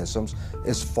organisms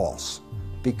is false,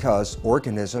 because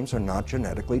organisms are not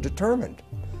genetically determined.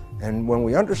 And when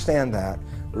we understand that,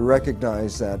 we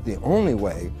recognize that the only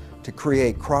way to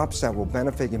create crops that will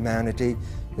benefit humanity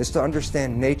is to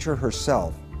understand nature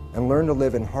herself and learn to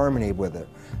live in harmony with it.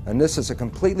 And this is a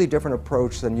completely different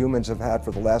approach than humans have had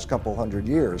for the last couple hundred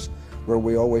years, where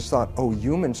we always thought, oh,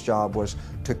 humans' job was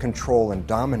to control and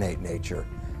dominate nature.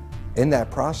 In that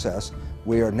process,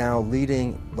 we are now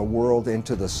leading the world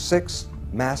into the 6th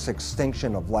mass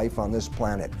extinction of life on this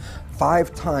planet.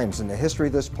 5 times in the history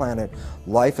of this planet,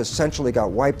 life essentially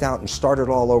got wiped out and started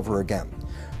all over again.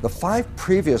 The 5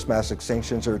 previous mass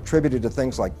extinctions are attributed to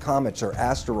things like comets or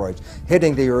asteroids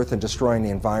hitting the Earth and destroying the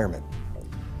environment.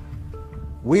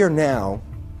 We are now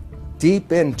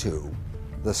deep into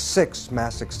the 6th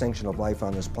mass extinction of life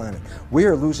on this planet. We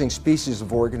are losing species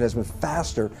of organisms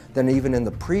faster than even in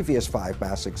the previous 5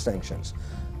 mass extinctions.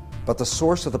 But the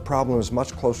source of the problem is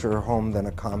much closer to home than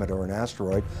a comet or an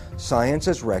asteroid. Science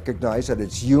has recognized that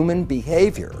it's human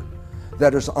behavior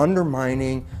that is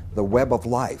undermining the web of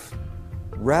life.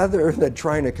 Rather than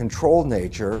trying to control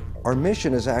nature, our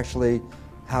mission is actually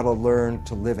how to learn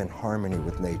to live in harmony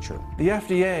with nature. The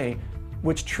FDA,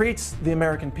 which treats the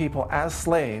American people as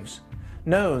slaves,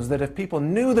 knows that if people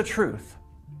knew the truth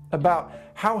about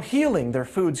how healing their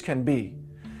foods can be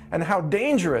and how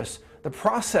dangerous the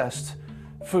processed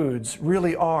foods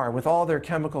really are with all their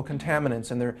chemical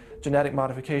contaminants and their genetic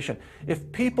modification,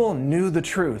 if people knew the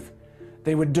truth,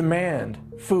 they would demand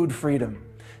food freedom.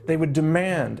 They would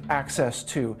demand access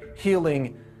to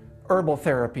healing herbal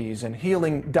therapies and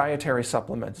healing dietary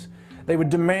supplements. They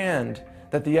would demand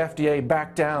that the FDA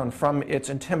back down from its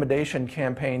intimidation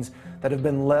campaigns that have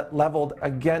been leveled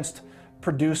against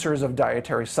producers of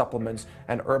dietary supplements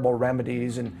and herbal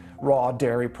remedies and raw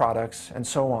dairy products and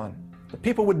so on. The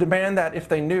people would demand that if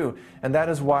they knew, and that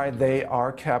is why they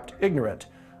are kept ignorant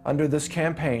under this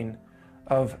campaign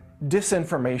of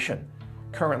disinformation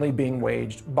currently being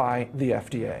waged by the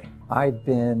FDA. I've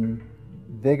been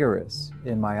vigorous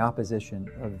in my opposition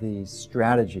of these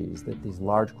strategies that these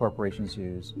large corporations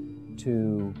use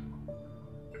to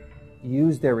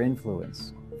use their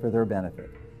influence for their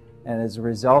benefit. And as a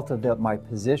result of my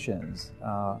positions,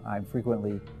 I'm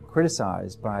frequently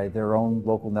criticized by their own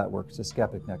local networks, the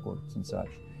skeptic networks and such.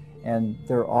 And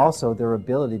they're also their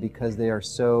ability, because they are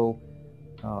so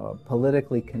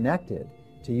politically connected,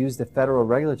 to use the federal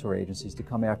regulatory agencies to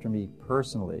come after me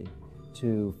personally,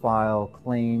 to file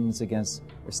claims against,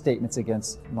 or statements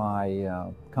against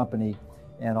my company,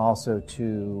 and also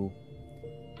to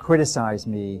criticize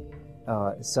me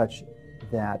such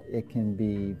that it can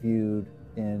be viewed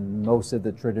in most of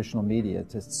the traditional media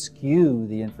to skew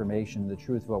the information, the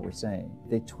truth of what we're saying.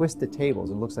 They twist the tables.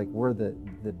 It looks like we're the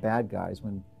bad guys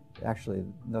when actually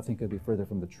nothing could be further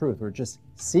from the truth. We're just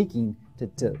seeking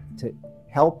to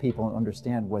help people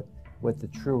understand what the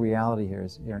true reality here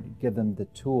is, and give them the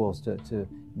tools to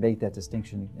make that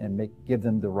distinction and give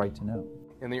them the right to know.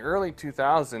 In the early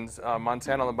 2000s,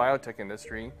 Monsanto and the biotech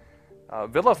industry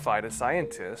vilified a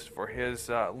scientist for his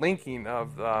linking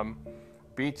of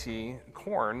BT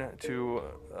corn to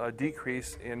a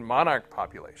decrease in monarch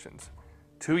populations.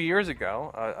 2 years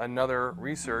ago, another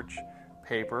research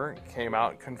paper came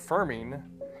out confirming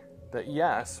that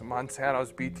yes,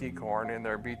 Monsanto's BT corn and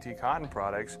their BT cotton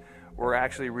products were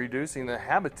actually reducing the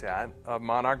habitat of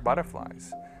monarch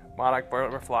butterflies. Monarch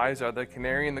butterflies are the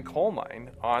canary in the coal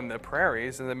mine on the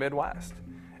prairies in the Midwest.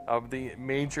 Of the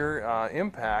major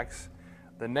impacts,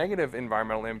 the negative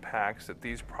environmental impacts that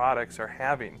these products are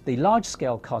having. The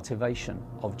large-scale cultivation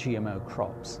of GMO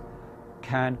crops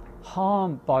can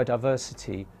harm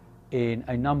biodiversity in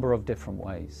a number of different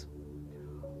ways.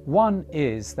 One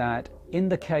is that in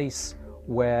the case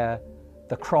where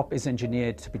the crop is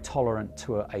engineered to be tolerant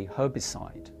to a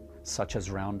herbicide, such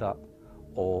as Roundup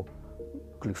or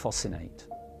glufosinate,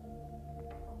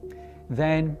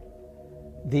 then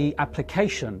the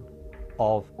application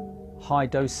of high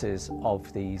doses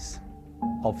of these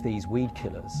weed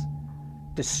killers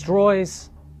destroys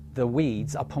the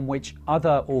weeds upon which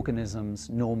other organisms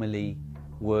normally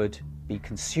would be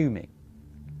consuming.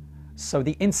 So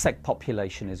the insect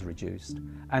population is reduced,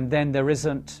 and then there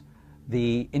isn't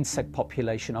the insect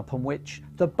population upon which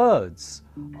the birds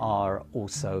are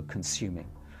also consuming.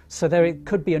 So there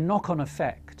could be a knock-on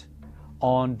effect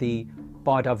on the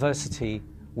biodiversity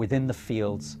within the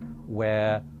fields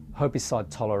where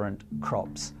herbicide-tolerant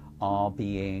crops are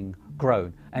being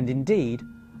grown. And indeed,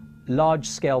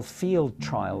 large-scale field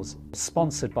trials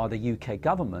sponsored by the UK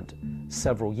government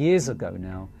several years ago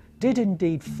now did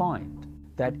indeed find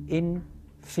that in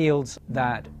fields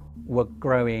that were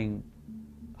growing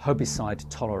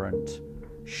herbicide-tolerant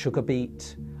sugar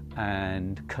beet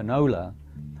and canola,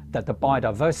 that the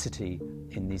biodiversity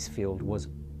in these fields was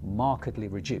markedly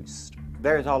reduced.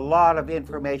 There's a lot of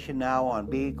information now on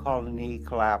bee colony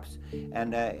collapse,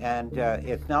 and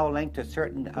it's now linked to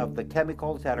certain of the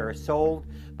chemicals that are sold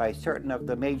by certain of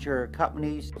the major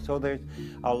companies. So there's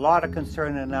a lot of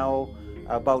concern now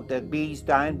about the bees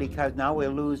dying, because now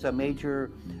we'll lose a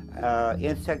major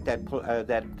insect that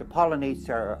pollinates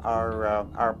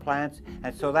our plants,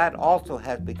 and so that also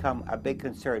has become a big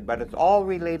concern. But it's all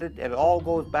related. It all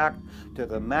goes back to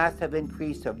the massive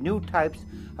increase of new types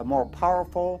of more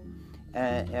powerful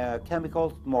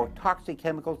chemicals, more toxic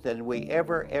chemicals than we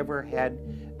ever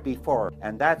had before.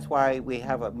 And that's why we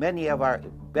have many of our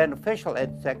beneficial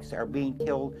insects are being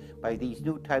killed by these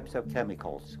new types of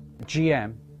chemicals.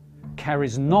 GM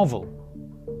carries novel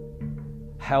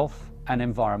health and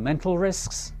environmental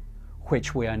risks,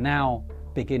 which we are now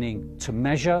beginning to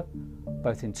measure,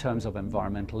 both in terms of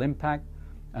environmental impact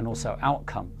and also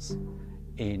outcomes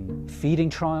in feeding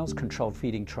trials, controlled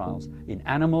feeding trials in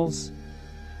animals.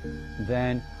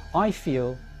 Then I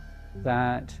feel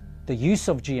that the use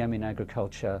of GM in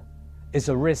agriculture is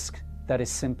a risk that is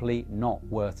simply not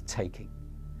worth taking.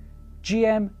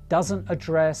 GM doesn't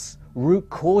address root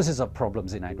causes of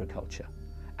problems in agriculture.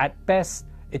 At best,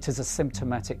 it is a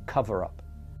symptomatic cover-up.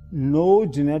 No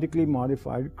genetically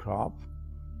modified crop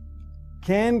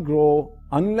can grow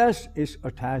unless it's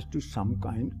attached to some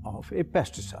kind of a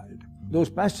pesticide. Those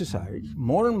pesticides,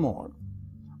 more and more,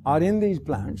 are in these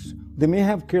plants. They may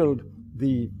have killed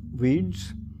the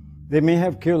weeds, they may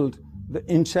have killed the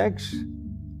insects,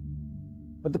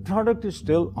 but the product is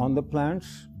still on the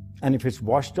plants. And if it's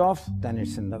washed off, then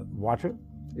it's in the water,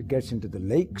 it gets into the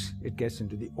lakes, it gets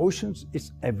into the oceans,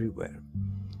 it's everywhere.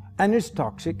 And it's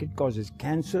toxic, it causes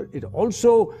cancer, it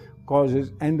also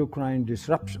causes endocrine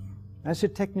disruption. That's a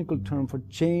technical term for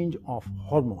change of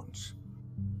hormones.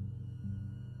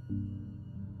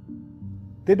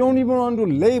 They don't even want to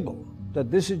label that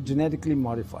this is genetically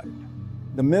modified.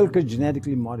 The milk is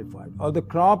genetically modified, or the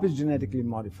crop is genetically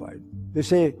modified. They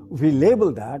say, if we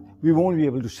label that, we won't be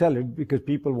able to sell it because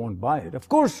people won't buy it. Of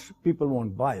course, people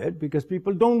won't buy it because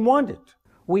people don't want it.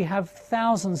 We have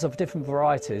thousands of different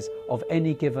varieties of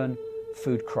any given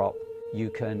food crop you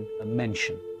can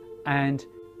mention. And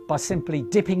by simply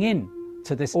dipping in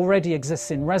to this already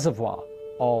existing reservoir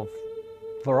of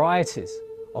varieties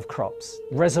of crops,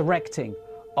 resurrecting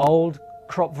old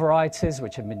crop varieties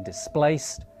which have been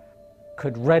displaced,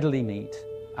 could readily meet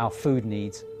our food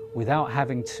needs without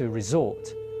having to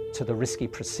resort to the risky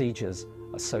procedures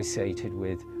associated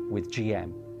with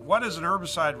GM. What is an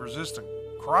herbicide-resistant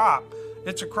crop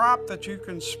It's a crop that you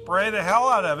can spray the hell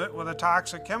out of it with a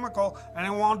toxic chemical and it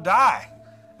won't die.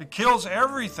 It kills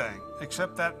everything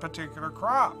except that particular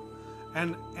crop.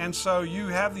 And so you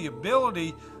have the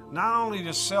ability not only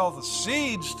to sell the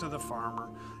seeds to the farmer,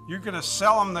 you're going to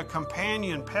sell them the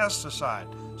companion pesticide.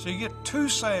 So you get two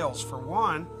sales for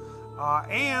one,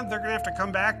 and they're going to have to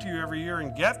come back to you every year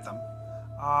and get them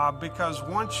because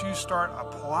once you start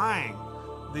applying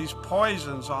these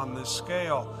poisons on this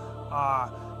scale,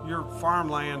 your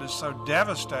farmland is so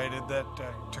devastated that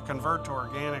to convert to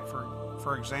organic,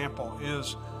 for example,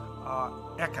 is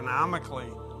economically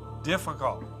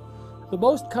difficult. The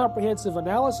most comprehensive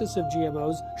analysis of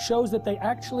GMOs shows that they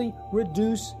actually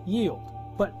reduce yield.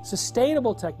 But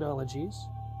sustainable technologies,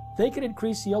 they can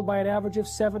increase yield by an average of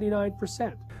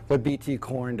 79%. What BT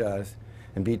corn does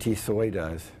and BT soy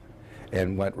does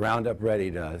and what Roundup Ready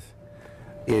does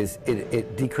is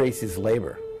it decreases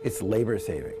labor. It's labor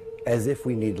saving, as if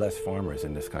we need less farmers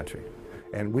in this country.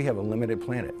 And we have a limited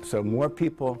planet. So more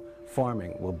people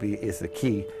farming is the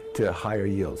key to higher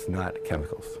yields, not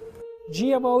chemicals.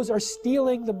 GMOs are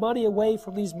stealing the money away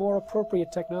from these more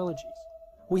appropriate technologies.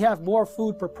 We have more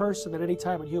food per person than any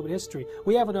time in human history.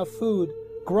 We have enough food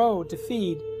grown to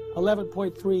feed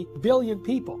 11.3 billion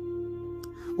people.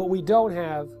 What we don't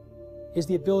have is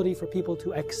the ability for people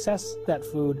to access that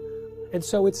food, and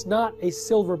so it's not a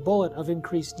silver bullet of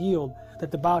increased yield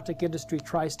that the biotech industry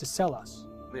tries to sell us.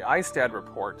 The ISTAD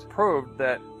report proved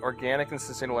that organic and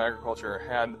sustainable agriculture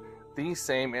had the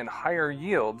same and higher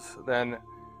yields than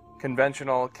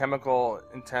conventional,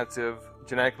 chemical-intensive,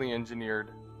 genetically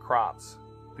engineered crops.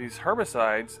 These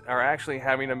herbicides are actually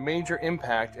having a major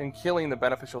impact in killing the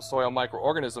beneficial soil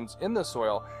microorganisms in the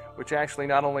soil, which actually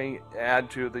not only add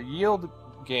to the yield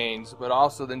gains, but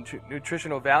also the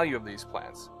nutritional value of these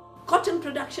plants. Cotton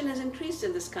production has increased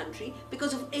in this country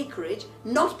because of acreage,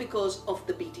 not because of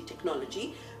the BT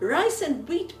technology. Rice and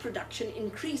wheat production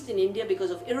increased in India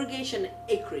because of irrigation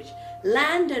acreage.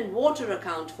 Land and water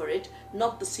account for it,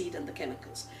 not the seed and the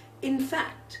chemicals. In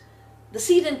fact, the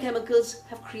seed and chemicals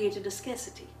have created a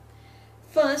scarcity.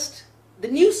 First, the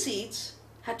new seeds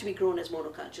had to be grown as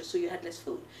monocultures, so you had less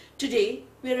food. Today,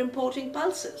 we are importing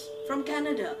pulses from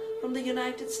Canada, from the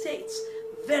United States.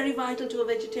 Very vital to a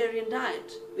vegetarian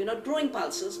diet. We're not growing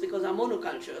pulses because our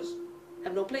monocultures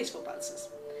have no place for pulses.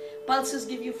 Pulses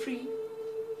give you free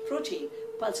protein.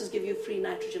 Pulses give you free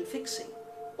nitrogen fixing.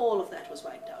 All of that was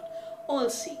wiped out.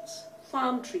 Oilseeds,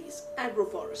 farm trees,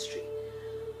 agroforestry.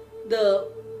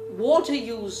 The water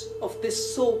use of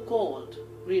this so-called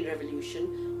Green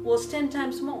Revolution was 10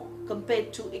 times more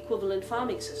compared to equivalent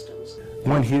farming systems.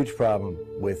 One huge problem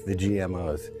with the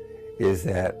GMOs is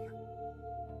that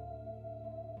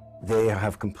they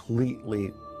have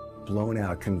completely blown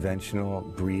out conventional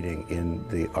breeding in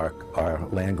our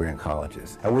land-grant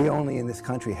colleges. And we only in this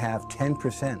country have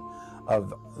 10%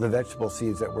 of the vegetable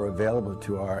seeds that were available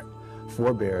to our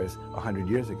forebears 100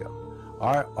 years ago.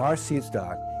 Our seed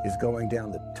stock is going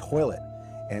down the toilet,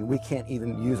 and we can't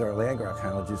even use our land-grant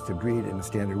colleges to breed in a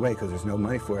standard way because there's no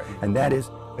money for it. And that is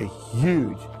a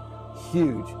huge,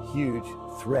 huge, huge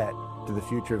threat to the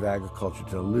future of agriculture,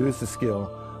 to lose the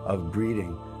skill of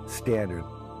breeding standard,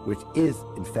 which is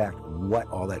in fact what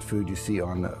all that food you see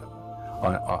on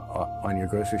your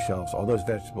grocery shelves, all those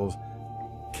vegetables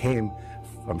came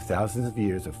from thousands of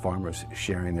years of farmers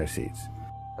sharing their seeds.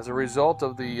 As a result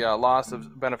of the loss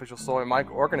of beneficial soil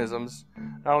microorganisms,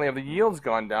 not only have the yields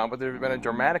gone down, but there has been a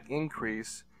dramatic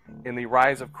increase in the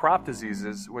rise of crop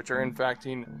diseases, which are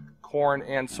infecting corn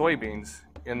and soybeans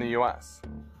in the U.S.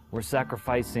 We're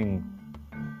sacrificing,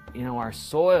 our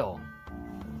soil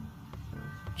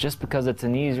just because it's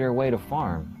an easier way to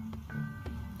farm,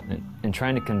 and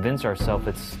trying to convince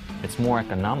ourselves it's more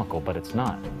economical, but it's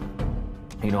not.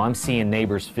 I'm seeing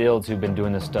neighbors' fields who've been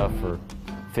doing this stuff for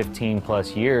 15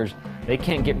 plus years. They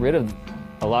can't get rid of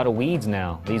a lot of weeds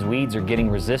now. These weeds are getting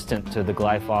resistant to the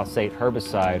glyphosate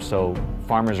herbicide, so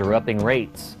farmers are upping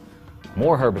rates,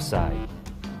 more herbicide.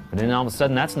 But then all of a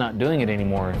sudden that's not doing it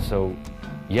anymore, so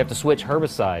you have to switch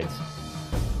herbicides.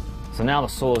 So now the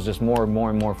soil is just more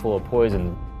and more full of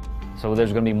poison. So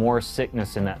there's going to be more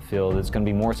sickness in that field. It's going to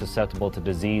be more susceptible to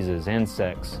diseases,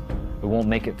 insects. We won't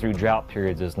make it through drought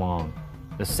periods as long.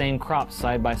 The same crops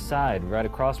side by side, right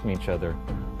across from each other.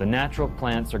 The natural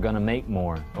plants are going to make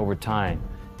more over time.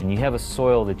 And you have a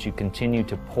soil that you continue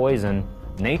to poison,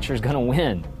 nature's going to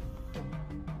win.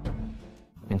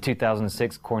 In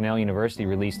 2006, Cornell University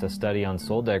released a study on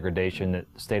soil degradation that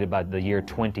stated by the year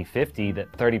 2050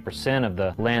 that 30% of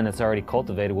the land that's already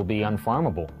cultivated will be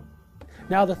unfarmable.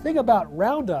 Now, the thing about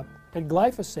Roundup and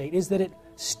glyphosate is that it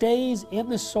stays in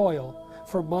the soil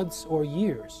for months or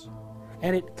years.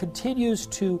 and it continues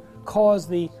to cause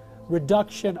the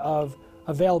reduction of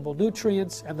available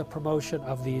nutrients and the promotion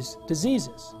of these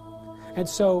diseases. And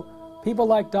so people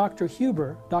like Dr.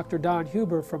 Huber, Dr. Don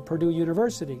Huber from Purdue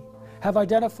University, have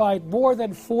identified more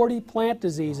than 40 plant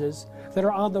diseases that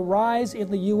are on the rise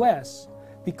in the U.S.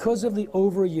 because of the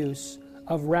overuse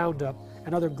of Roundup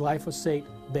and other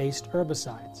glyphosate-based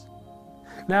herbicides.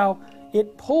 Now,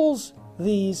 it pulls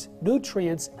these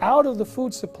nutrients out of the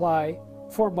food supply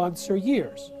for months or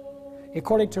years.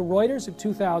 According to Reuters, in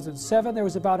 2007, there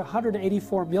was about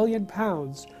 184 million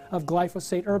pounds of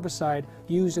glyphosate herbicide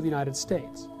used in the United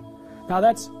States. Now,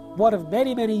 that's one of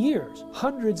many, many years,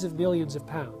 hundreds of millions of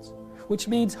pounds, which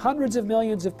means hundreds of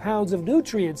millions of pounds of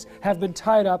nutrients have been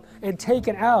tied up and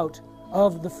taken out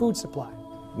of the food supply.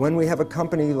 When we have a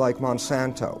company like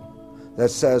Monsanto that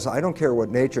says, I don't care what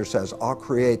nature says, I'll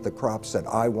create the crops that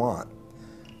I want,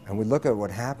 and we look at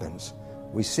what happens,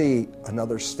 we see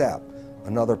another step,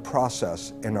 another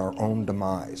process in our own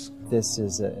demise. This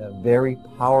is a very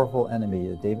powerful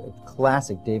enemy, a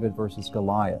classic David versus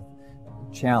Goliath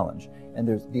challenge. And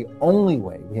there's the only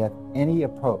way we have any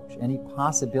approach, any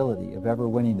possibility of ever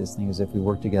winning this thing is if we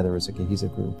work together as a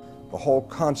cohesive group. The whole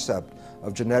concept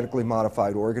of genetically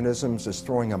modified organisms is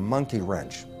throwing a monkey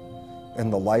wrench in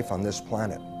the life on this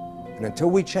planet. And until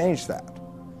we change that,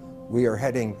 we are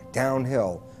heading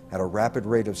downhill at a rapid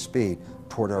rate of speed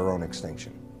toward our own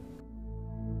extinction.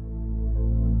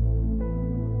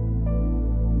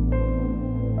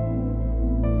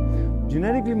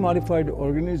 Genetically modified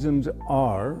organisms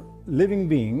are living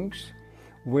beings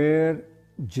where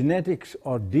genetics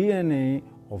or DNA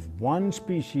of one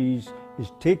species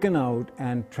is taken out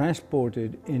and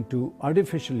transported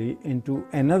artificially into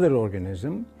another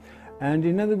organism, and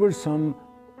in other words, some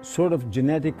sort of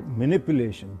genetic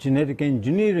manipulation, genetic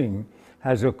engineering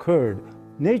has occurred.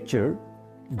 Nature,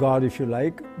 God if you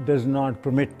like, does not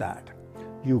permit that.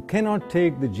 You cannot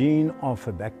take the gene of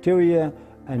a bacteria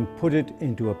and put it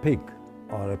into a pig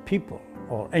or a people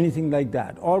or anything like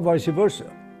that, or vice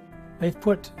versa. They've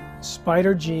put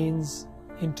spider genes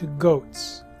into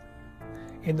goats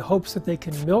in the hopes that they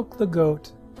can milk the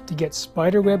goat to get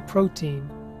spiderweb protein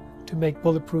to make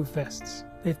bulletproof vests.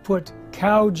 They've put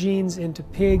cow genes into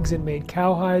pigs and made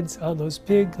cowhides on those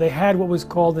pigs. They had what was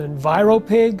called an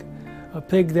enviropig, a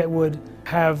pig that would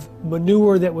have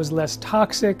manure that was less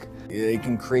toxic. They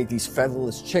can create these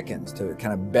featherless chickens to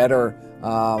kind of better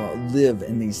live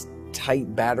in these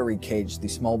tight battery cages,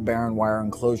 these small barren wire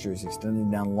enclosures extending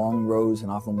down long rows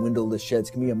and often windowless sheds.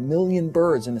 Can be 1 million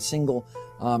birds in a single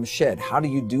shed. How do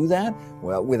you do that?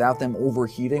 Well, without them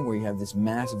overheating, where you have this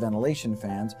mass ventilation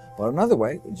fans. But another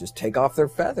way, you just take off their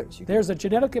feathers. There's a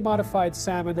genetically modified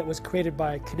salmon that was created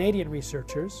by Canadian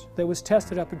researchers that was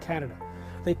tested up in Canada.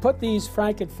 They put these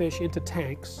frankenfish into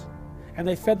tanks and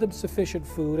they fed them sufficient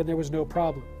food and there was no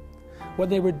problem. When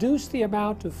they reduced the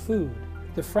amount of food,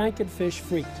 the frankenfish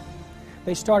freaked.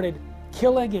 They started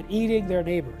killing and eating their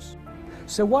neighbors.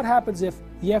 So what happens if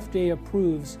the FDA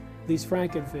approves these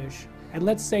frankenfish and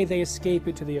let's say they escape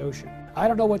into the ocean? I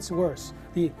don't know what's worse,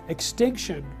 the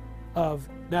extinction of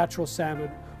natural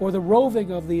salmon or the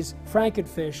roving of these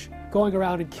frankenfish going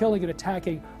around and killing and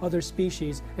attacking other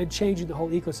species and changing the whole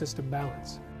ecosystem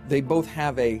balance. They both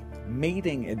have a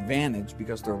mating advantage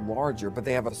because they're larger, but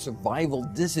they have a survival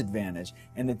disadvantage.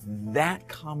 And it's that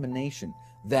combination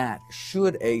that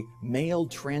should a male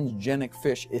transgenic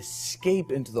fish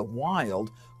escape into the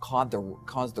wild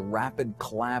cause the rapid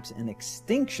collapse and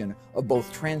extinction of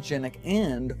both transgenic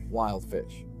and wild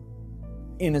fish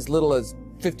in as little as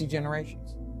 50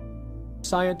 generations.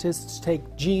 Scientists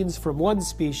take genes from one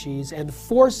species and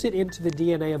force it into the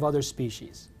DNA of other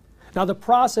species. Now, the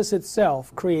process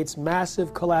itself creates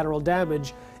massive collateral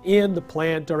damage in the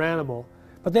plant or animal,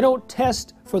 but they don't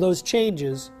test for those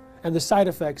changes and the side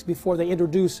effects before they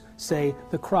introduce, say,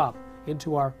 the crop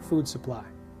into our food supply.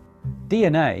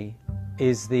 DNA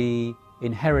is the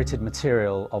inherited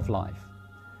material of life,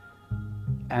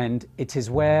 and it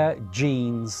is where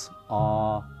genes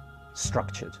are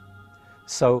structured.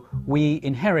 So we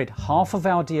inherit half of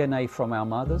our DNA from our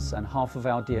mothers and half of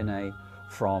our DNA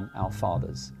from our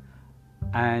fathers.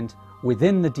 And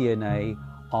within the DNA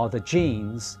are the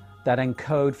genes that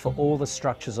encode for all the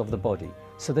structures of the body.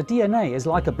 So the DNA is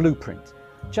like a blueprint.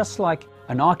 Just like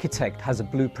an architect has a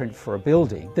blueprint for a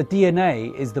building, the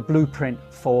DNA is the blueprint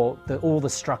for all the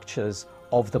structures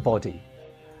of the body.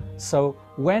 So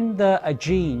when a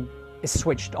gene is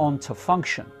switched on to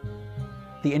function,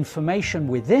 the information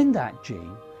within that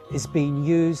gene is being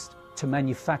used to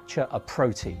manufacture a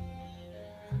protein.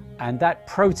 And that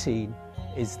protein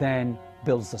is then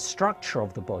builds the structure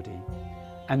of the body.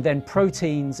 And then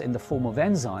proteins in the form of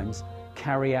enzymes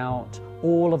carry out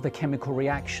all of the chemical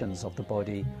reactions of the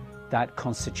body that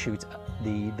constitute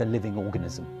the living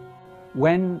organism.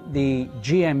 When the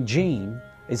GM gene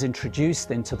is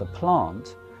introduced into the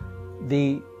plant,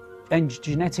 the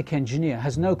genetic engineer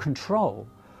has no control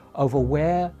over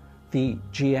where the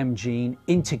GM gene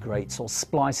integrates or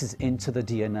splices into the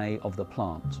DNA of the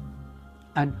plant.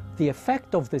 And the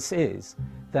effect of this is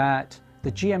that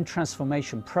the GM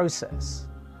transformation process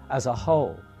as a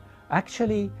whole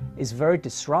actually is very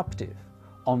disruptive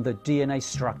on the DNA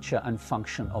structure and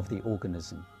function of the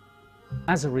organism.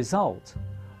 As a result,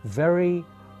 very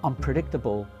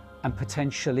unpredictable and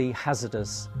potentially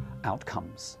hazardous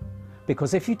outcomes.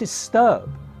 Because if you disturb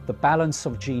the balance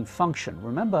of gene function,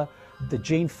 remember the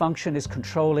gene function is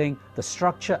controlling the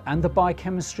structure and the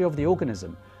biochemistry of the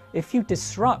organism. If you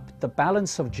disrupt the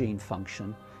balance of gene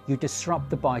function, you disrupt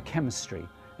the biochemistry.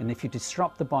 And if you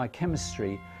disrupt the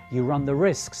biochemistry, you run the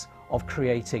risks of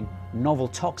creating novel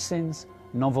toxins,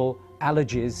 novel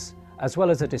allergies, as well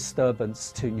as a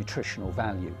disturbance to nutritional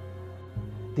value.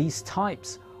 These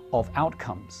types of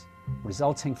outcomes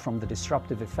resulting from the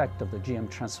disruptive effect of the GM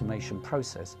transformation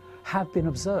process have been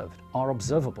observed, are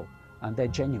observable, and they're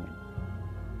genuine.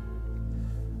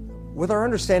 With our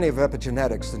understanding of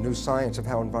epigenetics, the new science of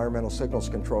how environmental signals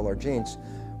control our genes,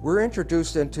 we're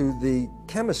introduced into the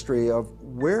chemistry of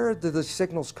where do the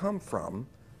signals come from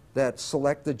that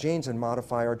select the genes and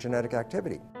modify our genetic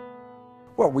activity.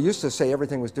 Well, we used to say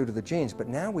everything was due to the genes, but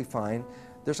now we find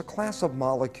there's a class of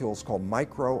molecules called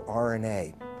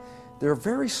microRNA. They're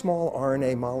very small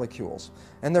RNA molecules,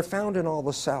 and they're found in all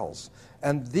the cells.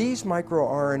 And these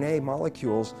microRNA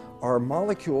molecules are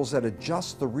molecules that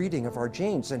adjust the reading of our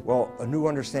genes. And well, a new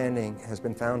understanding has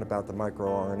been found about the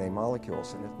microRNA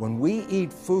molecules. And when we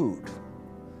eat food,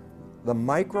 the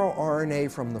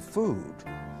microRNA from the food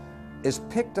is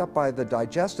picked up by the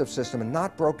digestive system and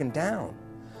not broken down.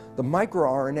 The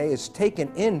microRNA is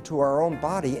taken into our own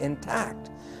body intact.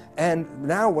 And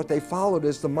now what they followed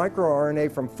is the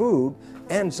microRNA from food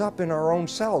ends up in our own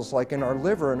cells, like in our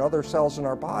liver and other cells in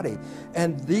our body.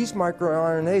 And these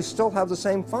microRNAs still have the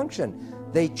same function.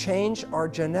 They change our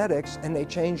genetics and they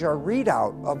change our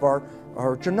readout of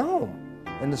our genome.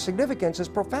 And the significance is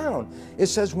profound. It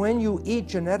says when you eat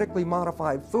genetically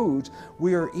modified foods,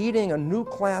 we are eating a new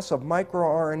class of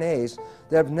microRNAs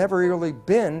that have never really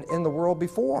been in the world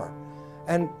before.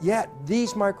 And yet,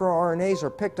 these microRNAs are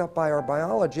picked up by our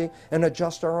biology and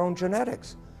adjust our own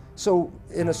genetics. So,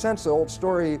 in a sense, the old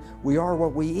story, we are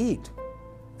what we eat,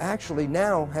 actually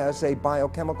now has a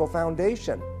biochemical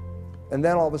foundation. And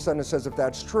then all of a sudden it says, if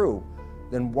that's true,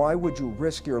 then why would you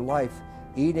risk your life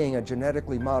eating a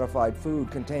genetically modified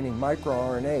food containing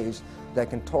microRNAs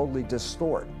that can totally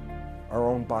distort our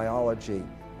own biology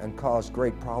and cause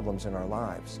great problems in our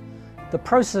lives? The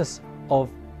process of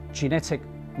genetic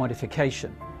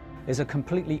modification is a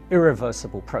completely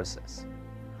irreversible process.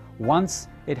 Once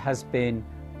it has been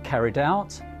carried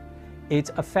out, it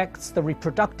affects the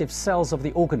reproductive cells of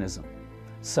the organism.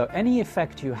 So any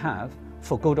effect you have,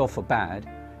 for good or for bad,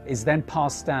 is then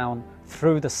passed down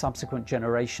through the subsequent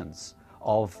generations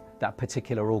of that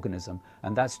particular organism.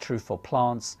 And that's true for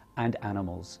plants and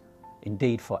animals.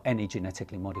 Indeed, for any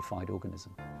genetically modified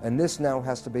organism. And this now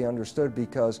has to be understood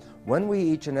because when we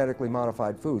eat genetically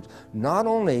modified foods, not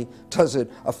only does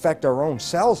it affect our own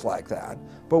cells like that,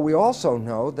 but we also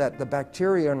know that the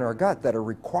bacteria in our gut that are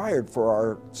required for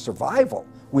our survival,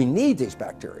 we need these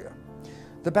bacteria.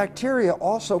 The bacteria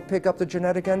also pick up the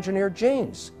genetic engineered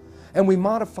genes. And we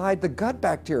modified the gut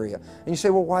bacteria. And you say,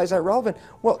 well, why is that relevant?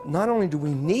 Well, not only do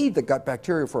we need the gut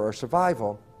bacteria for our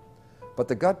survival, but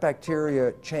the gut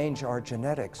bacteria change our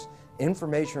genetics.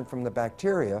 Information from the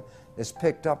bacteria is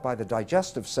picked up by the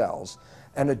digestive cells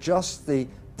and adjusts the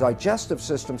digestive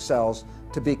system cells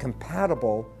to be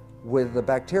compatible with the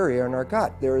bacteria in our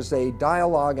gut. There is a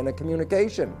dialogue and a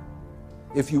communication.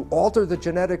 If you alter the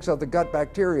genetics of the gut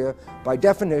bacteria, by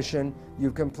definition,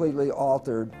 you've completely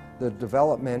altered the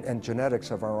development and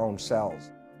genetics of our own cells.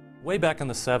 Way back in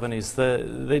the 70s,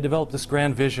 they developed this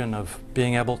grand vision of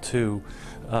being able to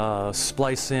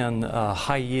splice in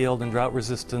high yield and drought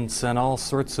resistance and all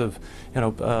sorts of,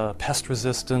 pest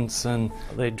resistance, and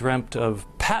they dreamt of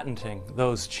patenting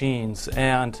those genes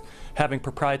and having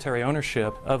proprietary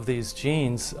ownership of these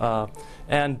genes.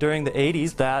 And during the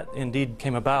 80s, that indeed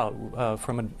came about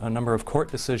from a number of court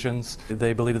decisions.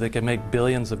 They believed they could make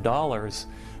billions of dollars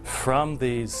from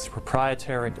these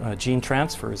proprietary gene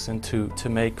transfers to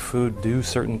make food do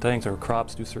certain things or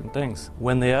crops do certain things.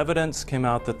 When the evidence came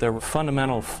out that there were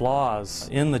fundamental flaws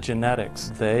in the genetics,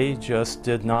 they just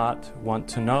did not want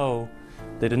to know.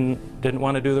 They didn't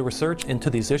want to do the research into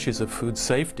these issues of food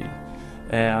safety.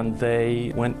 and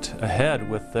they went ahead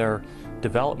with their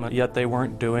development, yet they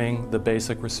weren't doing the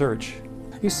basic research.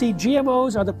 You see,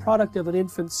 GMOs are the product of an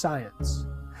infant science.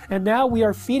 And now we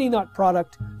are feeding that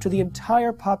product to the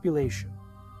entire population.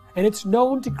 And it's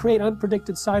known to create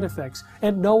unpredicted side effects,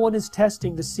 and no one is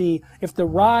testing to see if the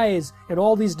rise in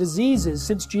all these diseases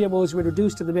since GMOs were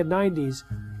introduced in the mid-90s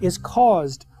is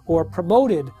caused or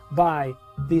promoted by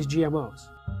these GMOs.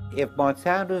 If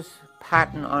Monsanto's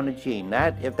patent on a gene,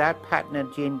 if that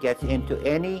patented gene gets into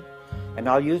any, and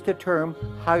I'll use the term,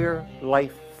 higher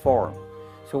life form.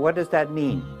 So what does that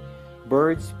mean?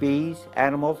 Birds, bees,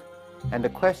 animals, and the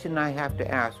question I have to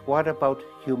ask, what about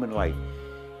human life?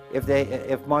 If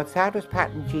Monsanto's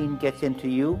patent gene gets into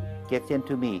you, gets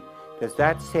into me, does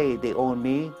that say they own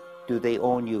me? Do they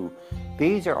own you?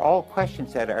 These are all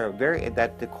questions that are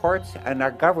that the courts and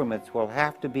our governments will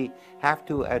have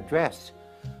to address.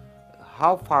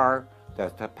 How far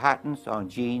does the patents on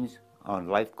genes on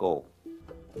life go?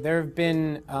 There have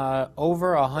been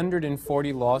over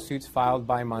 140 lawsuits filed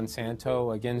by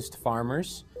Monsanto against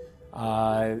farmers,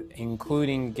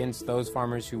 including against those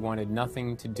farmers who wanted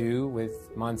nothing to do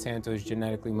with Monsanto's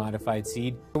genetically modified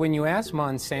seed. When you ask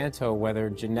Monsanto whether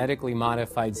genetically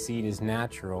modified seed is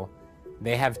natural,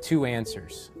 they have two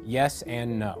answers, yes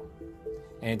and no.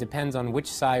 And it depends on which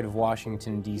side of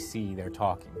Washington, D.C. they're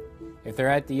talking. If they're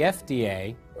at the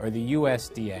FDA or the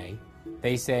USDA,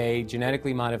 they say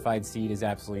genetically modified seed is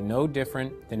absolutely no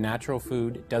different than natural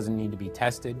food. It doesn't need to be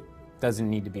tested, doesn't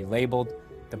need to be labeled.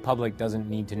 The public doesn't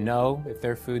need to know if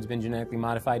their food's been genetically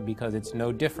modified because it's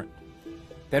no different.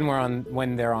 Then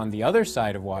when they're on the other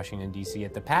side of Washington, D.C.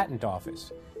 at the patent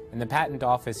office, and the patent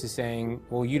office is saying,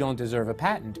 well, you don't deserve a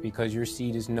patent because your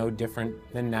seed is no different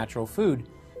than natural food.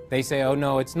 They say, oh,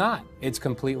 no, it's not. It's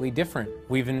completely different.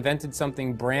 We've invented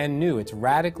something brand new. It's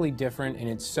radically different, and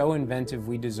it's so inventive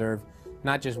we deserve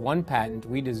not just one patent,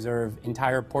 we deserve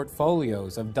entire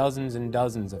portfolios of dozens and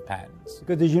dozens of patents.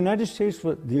 Because the United States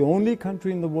was the only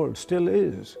country in the world, still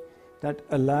is, that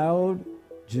allowed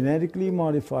genetically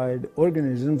modified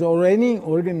organisms or any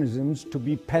organisms to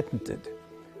be patented.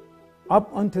 Up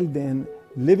until then,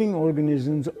 living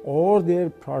organisms or their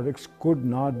products could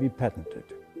not be patented.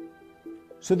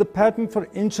 So the patent for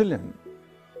insulin,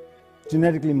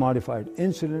 genetically modified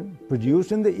insulin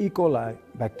produced in the E. coli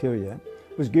bacteria,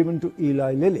 was given to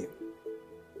Eli Lilly.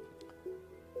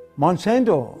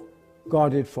 Monsanto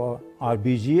got it for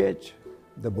RBGH,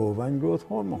 the bovine growth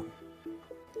hormone.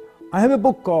 I have a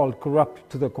book called Corrupt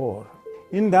to the Core.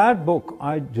 In that book,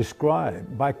 I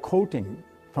describe, by quoting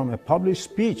from a published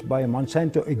speech by a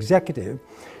Monsanto executive,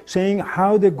 saying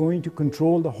how they're going to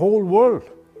control the whole world,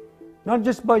 not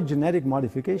just by genetic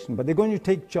modification, but they're going to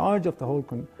take charge of the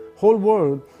whole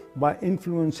world by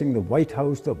influencing the White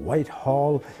House, the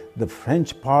Whitehall, the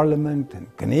French Parliament, and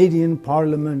Canadian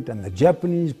Parliament, and the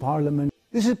Japanese Parliament.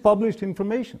 This is published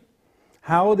information,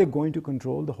 how they're going to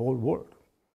control the whole world.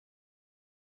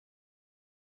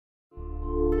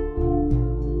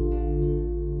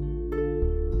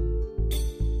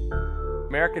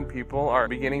 American people are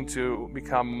beginning to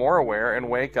become more aware and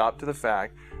wake up to the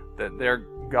fact that their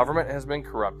government has been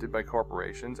corrupted by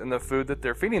corporations and the food that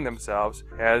they're feeding themselves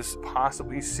has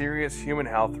possibly serious human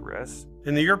health risks.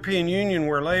 In the European Union,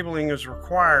 where labeling is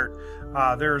required,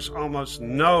 there's almost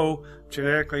no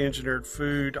genetically engineered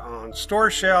food on store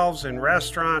shelves in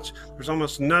restaurants. There's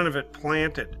almost none of it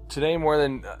planted. Today, more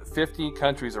than 50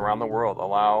 countries around the world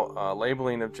allow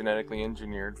labeling of genetically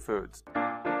engineered foods.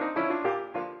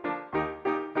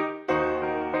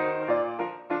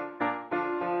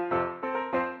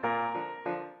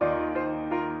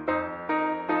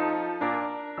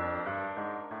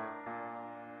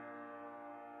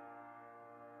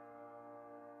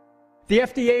 The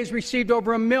FDA has received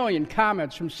over 1 million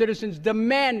comments from citizens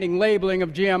demanding labeling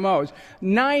of GMOs.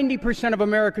 90% of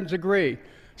Americans agree.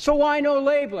 So why no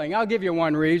labeling? I'll give you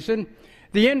one reason.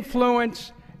 The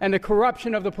influence and the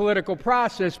corruption of the political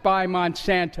process by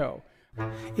Monsanto.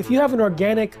 If you have an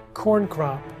organic corn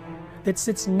crop that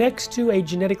sits next to a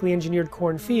genetically engineered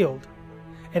corn field,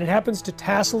 and it happens to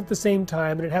tassel at the same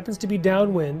time, and it happens to be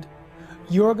downwind,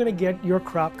 you're going to get your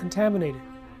crop contaminated.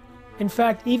 In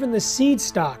fact, even the seed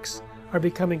stocks are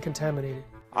becoming contaminated.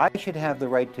 I should have the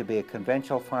right to be a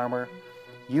conventional farmer.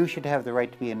 You should have the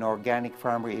right to be an organic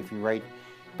farmer if you're right.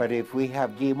 But if we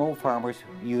have GMO farmers,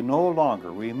 you no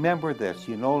longer, remember this,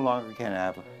 you no longer can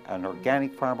have an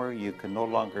organic farmer, you can no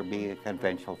longer be a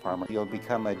conventional farmer. You'll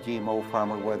become a GMO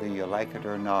farmer whether you like it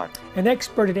or not. An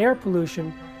expert in air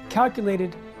pollution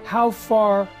calculated how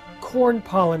far corn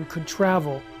pollen could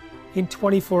travel in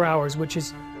 24 hours, which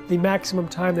is the maximum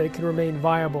time that it can remain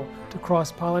viable to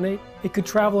cross-pollinate. It could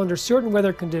travel under certain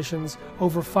weather conditions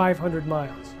over 500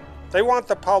 miles. They want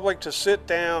the public to sit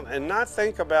down and not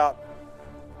think about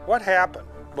what happened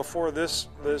before this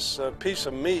piece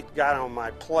of meat got on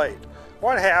my plate.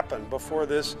 What happened before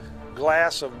this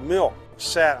glass of milk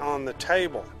sat on the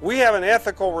table? We have an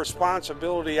ethical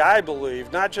responsibility, I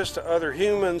believe, not just to other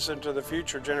humans and to the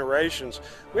future generations.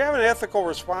 We have an ethical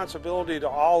responsibility to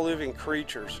all living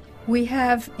creatures. We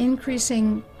have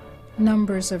increasing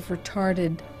numbers of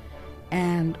retarded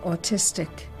and autistic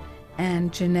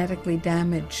and genetically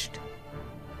damaged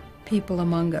people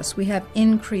among us. We have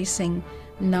increasing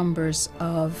numbers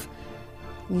of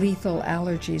lethal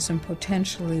allergies and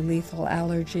potentially lethal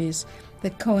allergies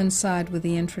that coincide with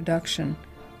the introduction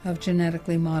of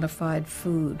genetically modified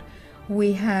food.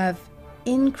 We have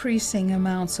increasing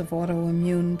amounts of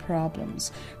autoimmune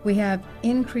problems. We have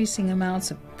increasing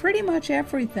amounts of pretty much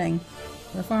everything.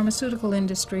 The pharmaceutical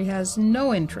industry has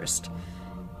no interest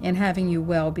in having you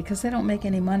well because they don't make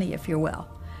any money if you're well.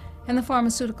 And the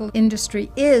pharmaceutical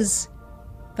industry is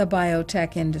the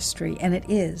biotech industry, and it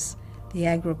is the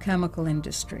agrochemical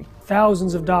industry.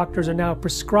 Thousands of doctors are now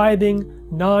prescribing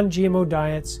non-GMO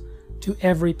diets to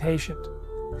every patient.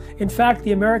 In fact,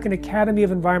 the American Academy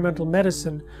of Environmental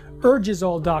Medicine urges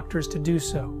all doctors to do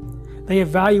so. They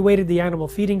evaluated the animal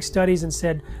feeding studies and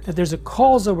said that there's a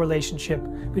causal relationship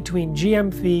between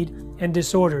GM feed and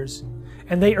disorders,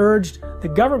 and they urged the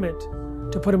government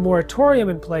to put a moratorium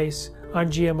in place on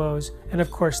GMOs, and of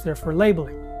course they're for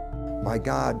labeling. My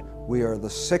God, we are the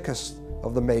sickest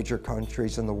of the major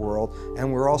countries in the world,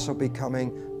 and we're also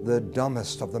becoming the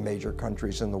dumbest of the major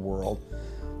countries in the world.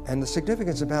 And the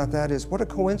significance about that is, what a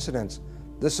coincidence.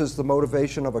 This is the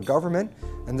motivation of a government,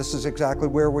 and this is exactly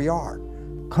where we are.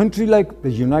 A country like the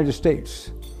United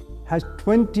States has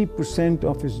 20%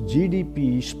 of its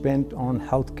GDP spent on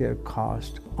healthcare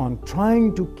costs, on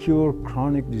trying to cure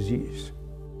chronic disease.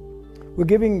 We're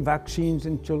giving vaccines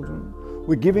in children.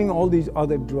 We're giving all these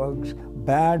other drugs,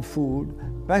 bad food,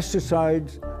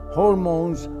 pesticides,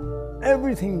 hormones,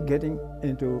 everything getting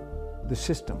into the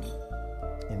system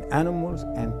in animals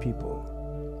and people.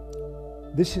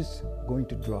 This is going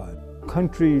to drive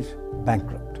countries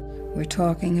bankrupt. We're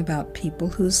talking about people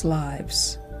whose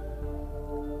lives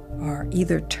are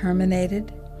either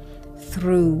terminated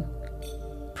through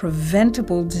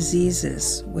preventable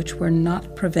diseases which were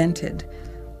not prevented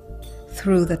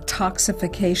through the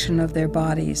toxification of their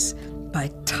bodies by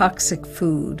toxic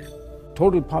food.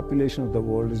 Total population of the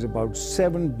world is about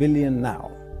 7 billion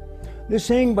now. They're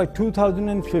saying by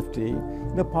 2050,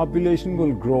 the population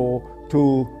will grow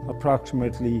to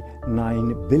approximately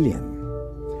 9 billion.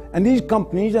 And these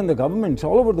companies and the governments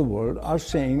all over the world are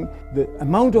saying the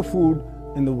amount of food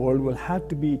in the world will have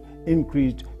to be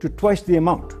increased to twice the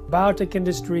amount. Biotech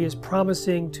industry is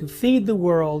promising to feed the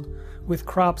world with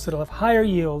crops that'll have higher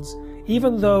yields,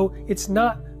 even though it's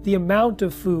not the amount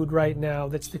of food right now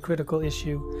that's the critical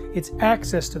issue, it's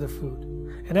access to the food.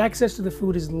 And access to the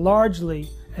food is largely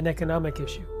an economic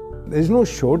issue. There's no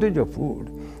shortage of food.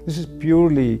 This is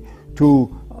purely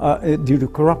due to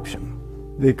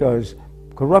corruption, because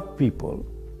corrupt people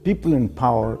in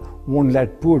power, won't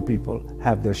let poor people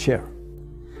have their share.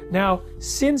 Now,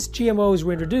 since GMOs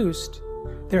were introduced,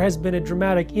 there has been a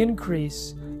dramatic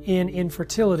increase in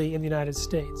infertility in the United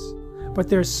States. But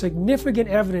there's significant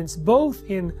evidence both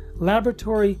in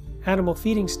laboratory animal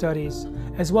feeding studies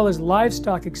as well as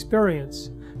livestock experience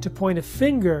to point a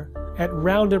finger at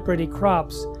Roundup-ready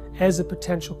crops as a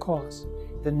potential cause.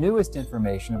 The newest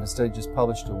information of a study just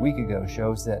published a week ago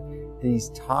shows that these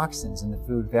toxins in the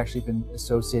food have actually been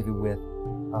associated with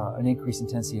an increased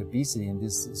intensity of obesity, and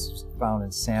this is found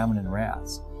in salmon and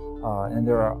rats. And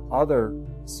there are other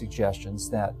suggestions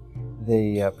that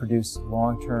they produce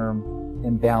long-term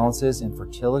imbalances in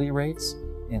fertility rates,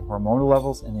 in hormonal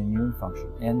levels, and immune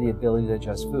function, and the ability to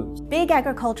digest foods. Big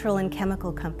agricultural and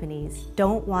chemical companies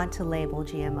don't want to label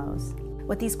GMOs.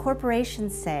 What these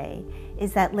corporations say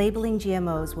is that labeling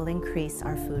GMOs will increase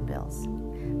our food bills.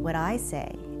 What I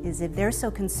say is if they're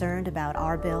so concerned about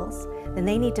our bills, then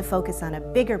they need to focus on a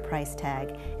bigger price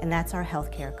tag, and that's our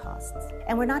healthcare costs.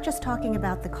 And we're not just talking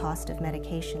about the cost of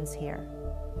medications here.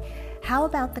 How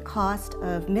about the cost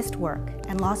of missed work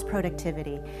and lost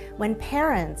productivity when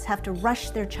parents have to rush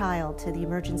their child to the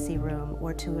emergency room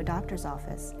or to a doctor's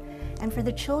office? And for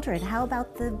the children, how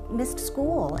about the missed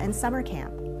school and summer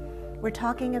camp? We're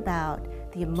talking about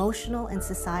the emotional and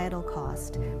societal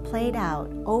cost played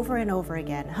out over and over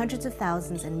again, hundreds of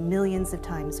thousands and millions of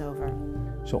times over.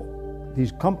 So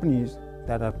these companies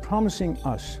that are promising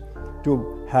us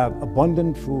to have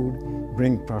abundant food,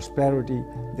 bring prosperity,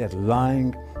 they're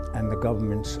lying. and the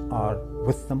governments are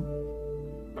with them?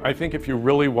 I think if you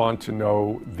really want to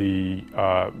know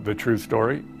the true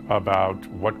story about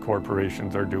what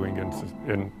corporations are doing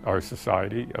in our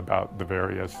society, about the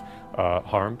various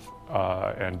harms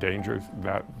and dangers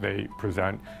that they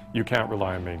present, you can't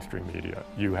rely on mainstream media.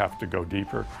 You have to go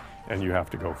deeper and you have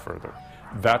to go further.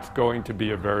 That's going to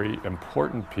be a very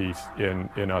important piece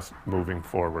in us moving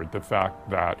forward. The fact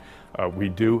that we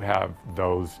do have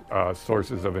those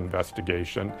sources of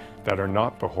investigation that are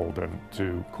not beholden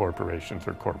to corporations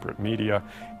or corporate media,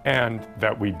 and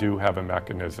that we do have a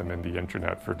mechanism in the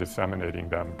internet for disseminating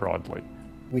them broadly.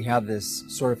 We have this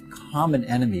sort of common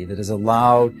enemy that has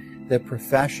allowed the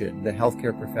profession, the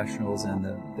healthcare professionals and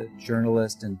the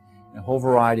journalists and a whole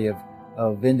variety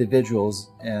of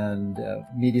individuals and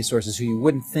media sources who you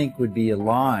wouldn't think would be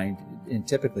aligned, and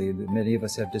typically many of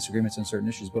us have disagreements on certain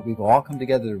issues, but we've all come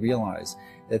together to realize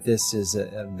that this is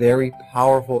a very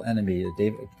powerful enemy,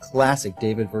 a classic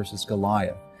David versus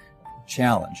Goliath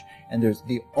challenge. And there's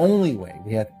the only way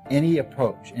we have any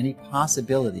approach, any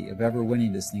possibility of ever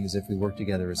winning this thing is if we work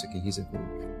together as a cohesive group.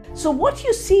 So what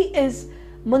you see is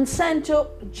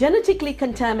Monsanto genetically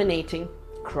contaminating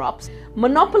crops,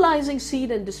 monopolizing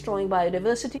seed and destroying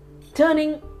biodiversity,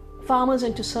 turning farmers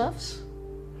into serfs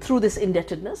through this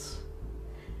indebtedness,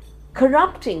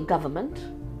 corrupting government,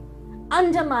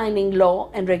 undermining law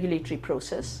and regulatory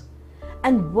process,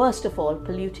 and worst of all,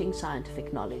 polluting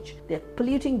scientific knowledge. They're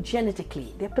polluting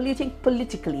genetically, they're polluting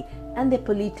politically, and they're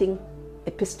polluting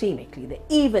epistemically. They're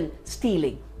even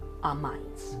stealing our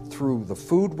minds. Through the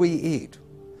food we eat,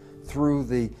 through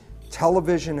the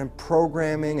television and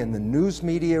programming and the news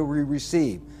media we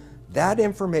receive, that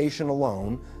information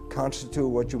alone constitute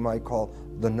what you might call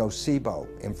the nocebo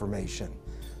information.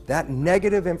 That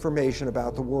negative information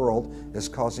about the world is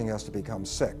causing us to become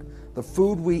sick. The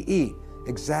food we eat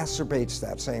exacerbates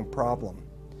that same problem.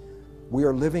 We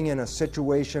are living in a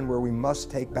situation where we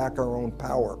must take back our own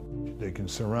power. They can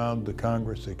surround the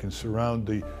Congress, they can surround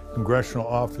the congressional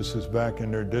offices back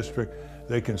in their district,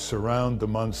 they can surround the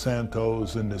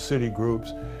Monsantos and the city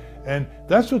groups, and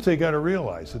that's what they got to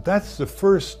realize, that that's the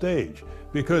first stage,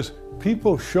 because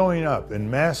people showing up and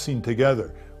massing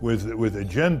together with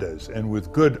agendas and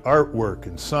with good artwork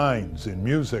and signs and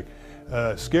music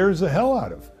scares the hell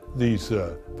out of these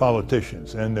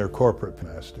politicians and their corporate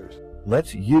masters.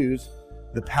 Let's use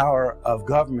the power of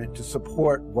government to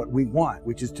support what we want,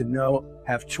 which is to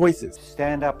have choices.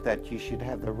 Stand up that you should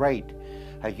have the right,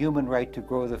 a human right to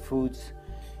grow the foods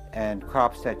and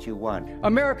crops that you want.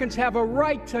 Americans have a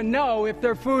right to know if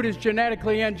their food is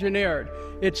genetically engineered.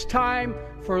 It's time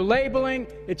for labeling.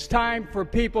 It's time for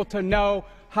people to know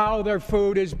how their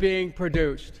food is being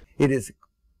produced. It is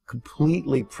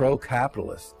completely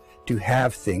pro-capitalist to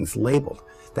have things labeled.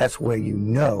 That's where you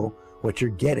know what you're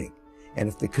getting. And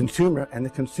if the consumer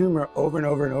over and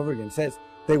over and over again says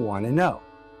they want to know,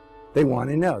 they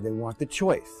want the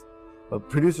choice. But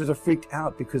producers are freaked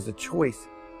out because the choice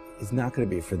is not going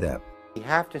to be for them. We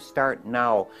have to start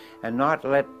now and not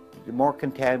let more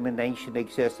contamination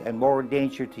exist and more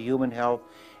danger to human health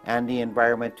and the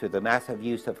environment to the massive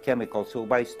use of chemicals. So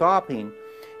by stopping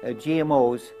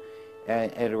GMOs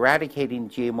and eradicating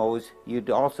GMOs, you'd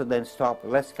also then stop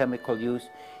less chemical use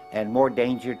and more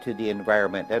danger to the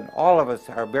environment. And all of us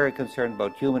are very concerned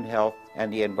about human health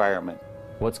and the environment.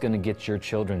 What's going to get your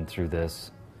children through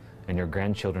this and your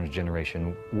grandchildren's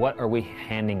generation? What are we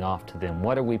handing off to them?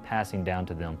 What are we passing down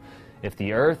to them? If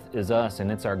the earth is us and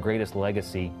it's our greatest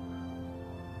legacy,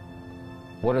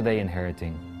 what are they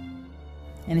inheriting?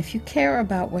 And if you care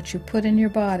about what you put in your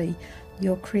body,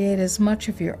 you'll create as much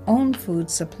of your own food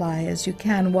supply as you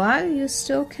can while you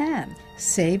still can.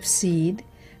 Save seed,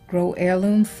 grow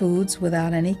heirloom foods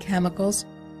without any chemicals.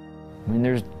 I mean,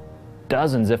 there's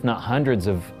dozens, if not hundreds,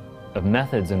 of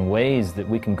methods and ways that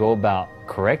we can go about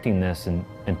correcting this and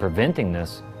preventing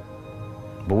this.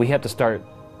 But we have to start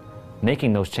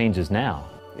making those changes now.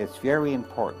 It's very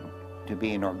important to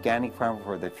be an organic farmer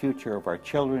for the future of our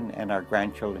children and our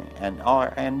grandchildren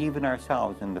and even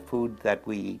ourselves in the food that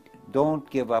we eat. Don't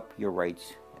give up your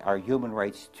rights, our human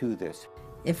rights to this.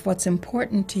 If what's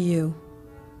important to you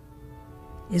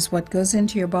is what goes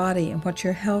into your body and what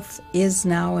your health is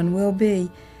now and will be,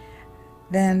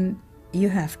 then you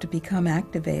have to become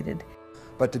activated.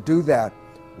 But to do that,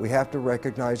 we have to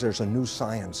recognize there's a new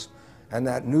science, and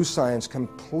that new science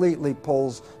completely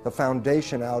pulls the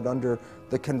foundation out under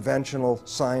the conventional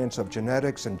science of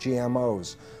genetics and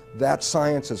GMOs. That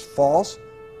science is false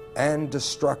and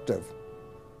destructive.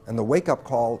 And the wake-up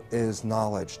call is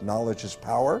knowledge. Knowledge is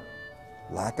power.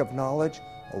 Lack of knowledge,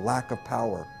 a lack of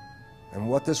power. And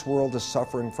what this world is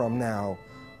suffering from now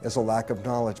is a lack of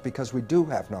knowledge, because we do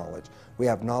have knowledge. We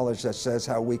have knowledge that says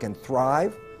how we can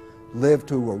thrive, live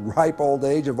to a ripe old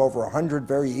age of over 100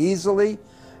 very easily,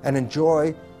 and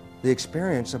enjoy the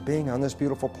experience of being on this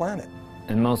beautiful planet.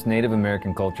 In most Native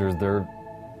American cultures,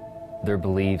 their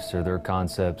beliefs or their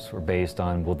concepts were based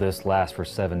on, will this last for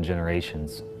 7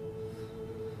 generations?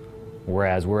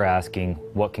 Whereas we're asking,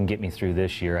 what can get me through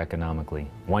this year economically?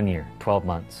 1 year, 12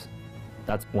 months.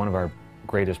 That's one of our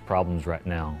greatest problems right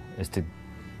now, is to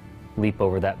leap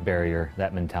over that barrier,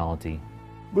 that mentality.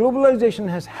 Globalization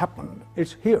has happened,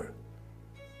 it's here.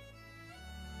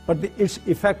 But its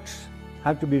effects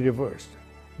have to be reversed.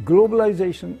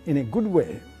 Globalization in a good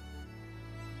way,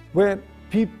 where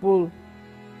people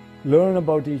learn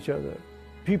about each other,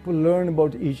 people learn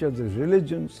about each other's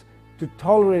religions, to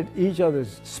tolerate each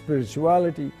other's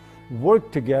spirituality,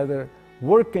 work together,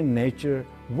 work in nature,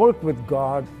 work with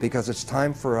God. Because it's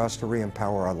time for us to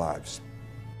re-empower our lives.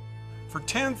 For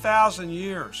 10,000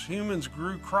 years, humans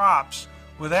grew crops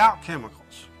without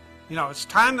chemicals. You know, it's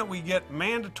time that we get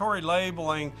mandatory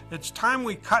labeling. It's time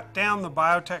we cut down the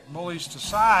biotech bullies to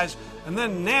size. And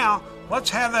then now,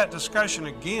 let's have that discussion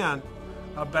again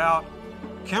about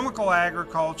chemical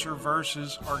agriculture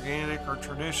versus organic or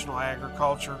traditional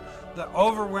agriculture. The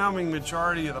overwhelming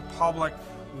majority of the public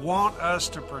want us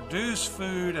to produce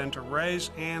food and to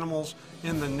raise animals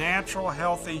in the natural,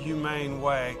 healthy, humane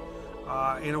way,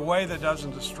 in a way that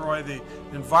doesn't destroy the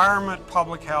environment,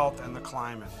 public health, and the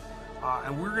climate.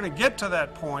 And we're going to get to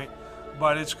that point,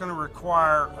 but it's going to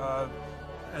require,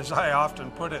 as I often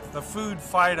put it, the food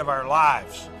fight of our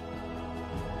lives.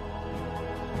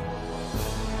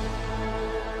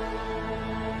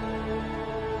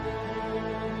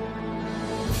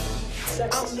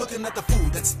 I'm looking at the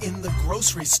food that's in the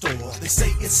grocery store. They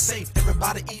say it's safe,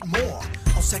 everybody eat more.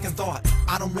 On second thought,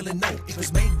 I don't really know if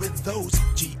it's made with those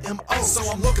GMOs. So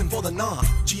I'm looking for the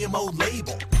non-GMO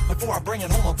label. Before I bring it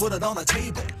home, I put it on the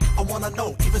table. I want to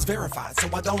know if it's verified, so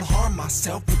I don't harm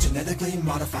myself with genetically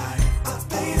modified.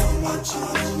 They don't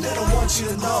want you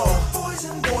to know.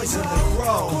 Poison they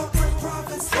grow.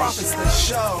 Profits they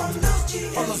show.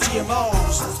 On those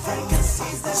GMOs.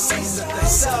 Seeds that they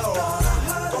sow.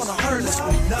 Gonna hurt us,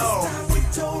 we know.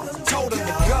 Told them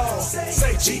to go.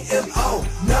 Say GMO,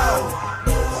 no.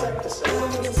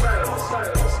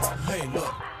 Hey,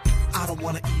 look, I don't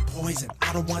want to eat poison.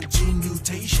 I don't want gene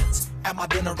mutations at my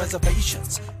dinner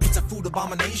reservations. It's a food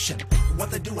abomination. What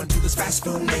they're doing to this fast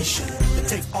food nation. They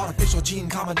take artificial gene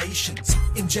combinations,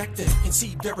 inject it in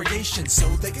seed variations, so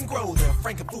they can grow their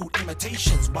frankenfood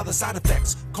imitations, while the side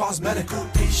effects cause medical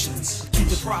patients. Keep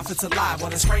the profits alive while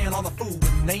they're spraying on the food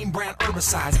with name brand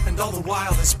herbicides, and all the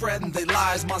while they're spreading their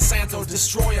lies. Monsanto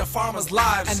destroy our farmers'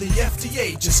 lives, and the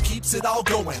FDA just keeps it all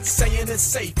going, saying it's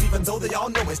safe even though they all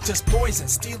know it's just poison,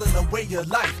 stealing away your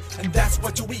life, and that's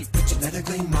what you eat with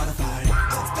genetically modified.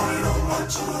 They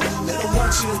don't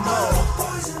want you to know.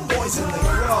 Poison they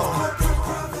grow.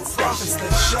 Profits they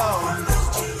show.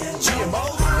 GMO,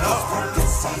 no.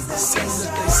 Seeds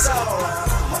that they sow.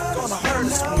 Gonna hurt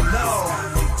us, we know.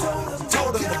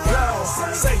 Told them to go.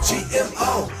 Say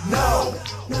GMO, no.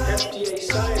 FDA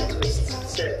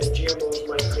scientists said that GMOs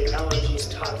might create allergies,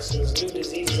 toxins, new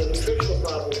diseases, and nutritional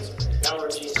problems.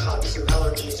 Allergies,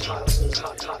 toxins,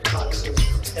 toxins.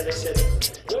 And they said,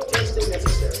 no testing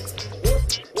necessary.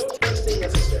 No testing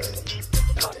necessary.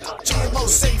 GMO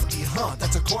safety,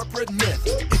 that's a corporate myth.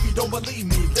 If you don't believe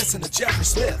me, listen to Jeffrey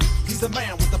Smith. He's the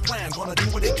man with the plan, gonna do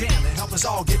what he can to help us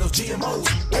all get those GMOs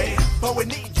banned. But we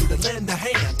need you to lend a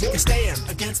hand, take a stand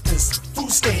against this food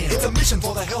stand. It's a mission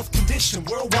for the health condition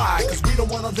worldwide, cause we don't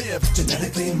wanna live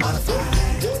genetically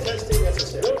modified. No testing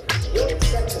necessary. No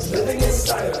insecticide. Living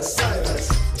inside us.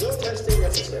 No testing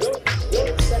necessary. No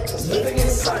insecticide. Living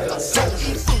inside us. Don't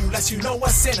eat food unless you know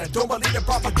what's in it. Don't believe the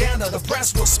propaganda, the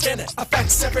press will spin it.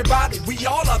 Affects everybody, we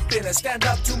all up in it. Stand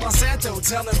up to Monsanto,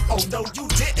 tell him, oh no you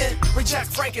didn't. Reject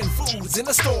frankenfoods in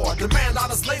the store. Demand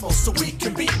honest labels so we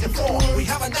can be informed. We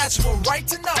have a natural right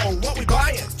to know what we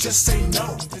buying. Just say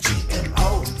no to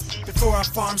GMO before our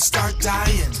farms start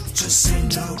dying. Just say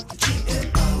no to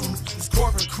GMO. These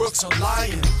corporate crooks are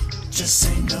lying. Just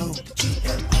say no to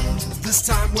GMO. This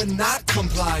time we're not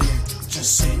complying.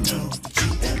 Just say no to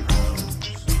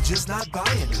GMO. We just not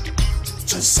buying it.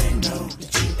 Just say no to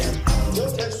GMO.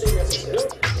 No testing necessary.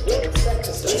 No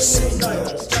insecticide. Just say no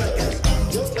to GMO.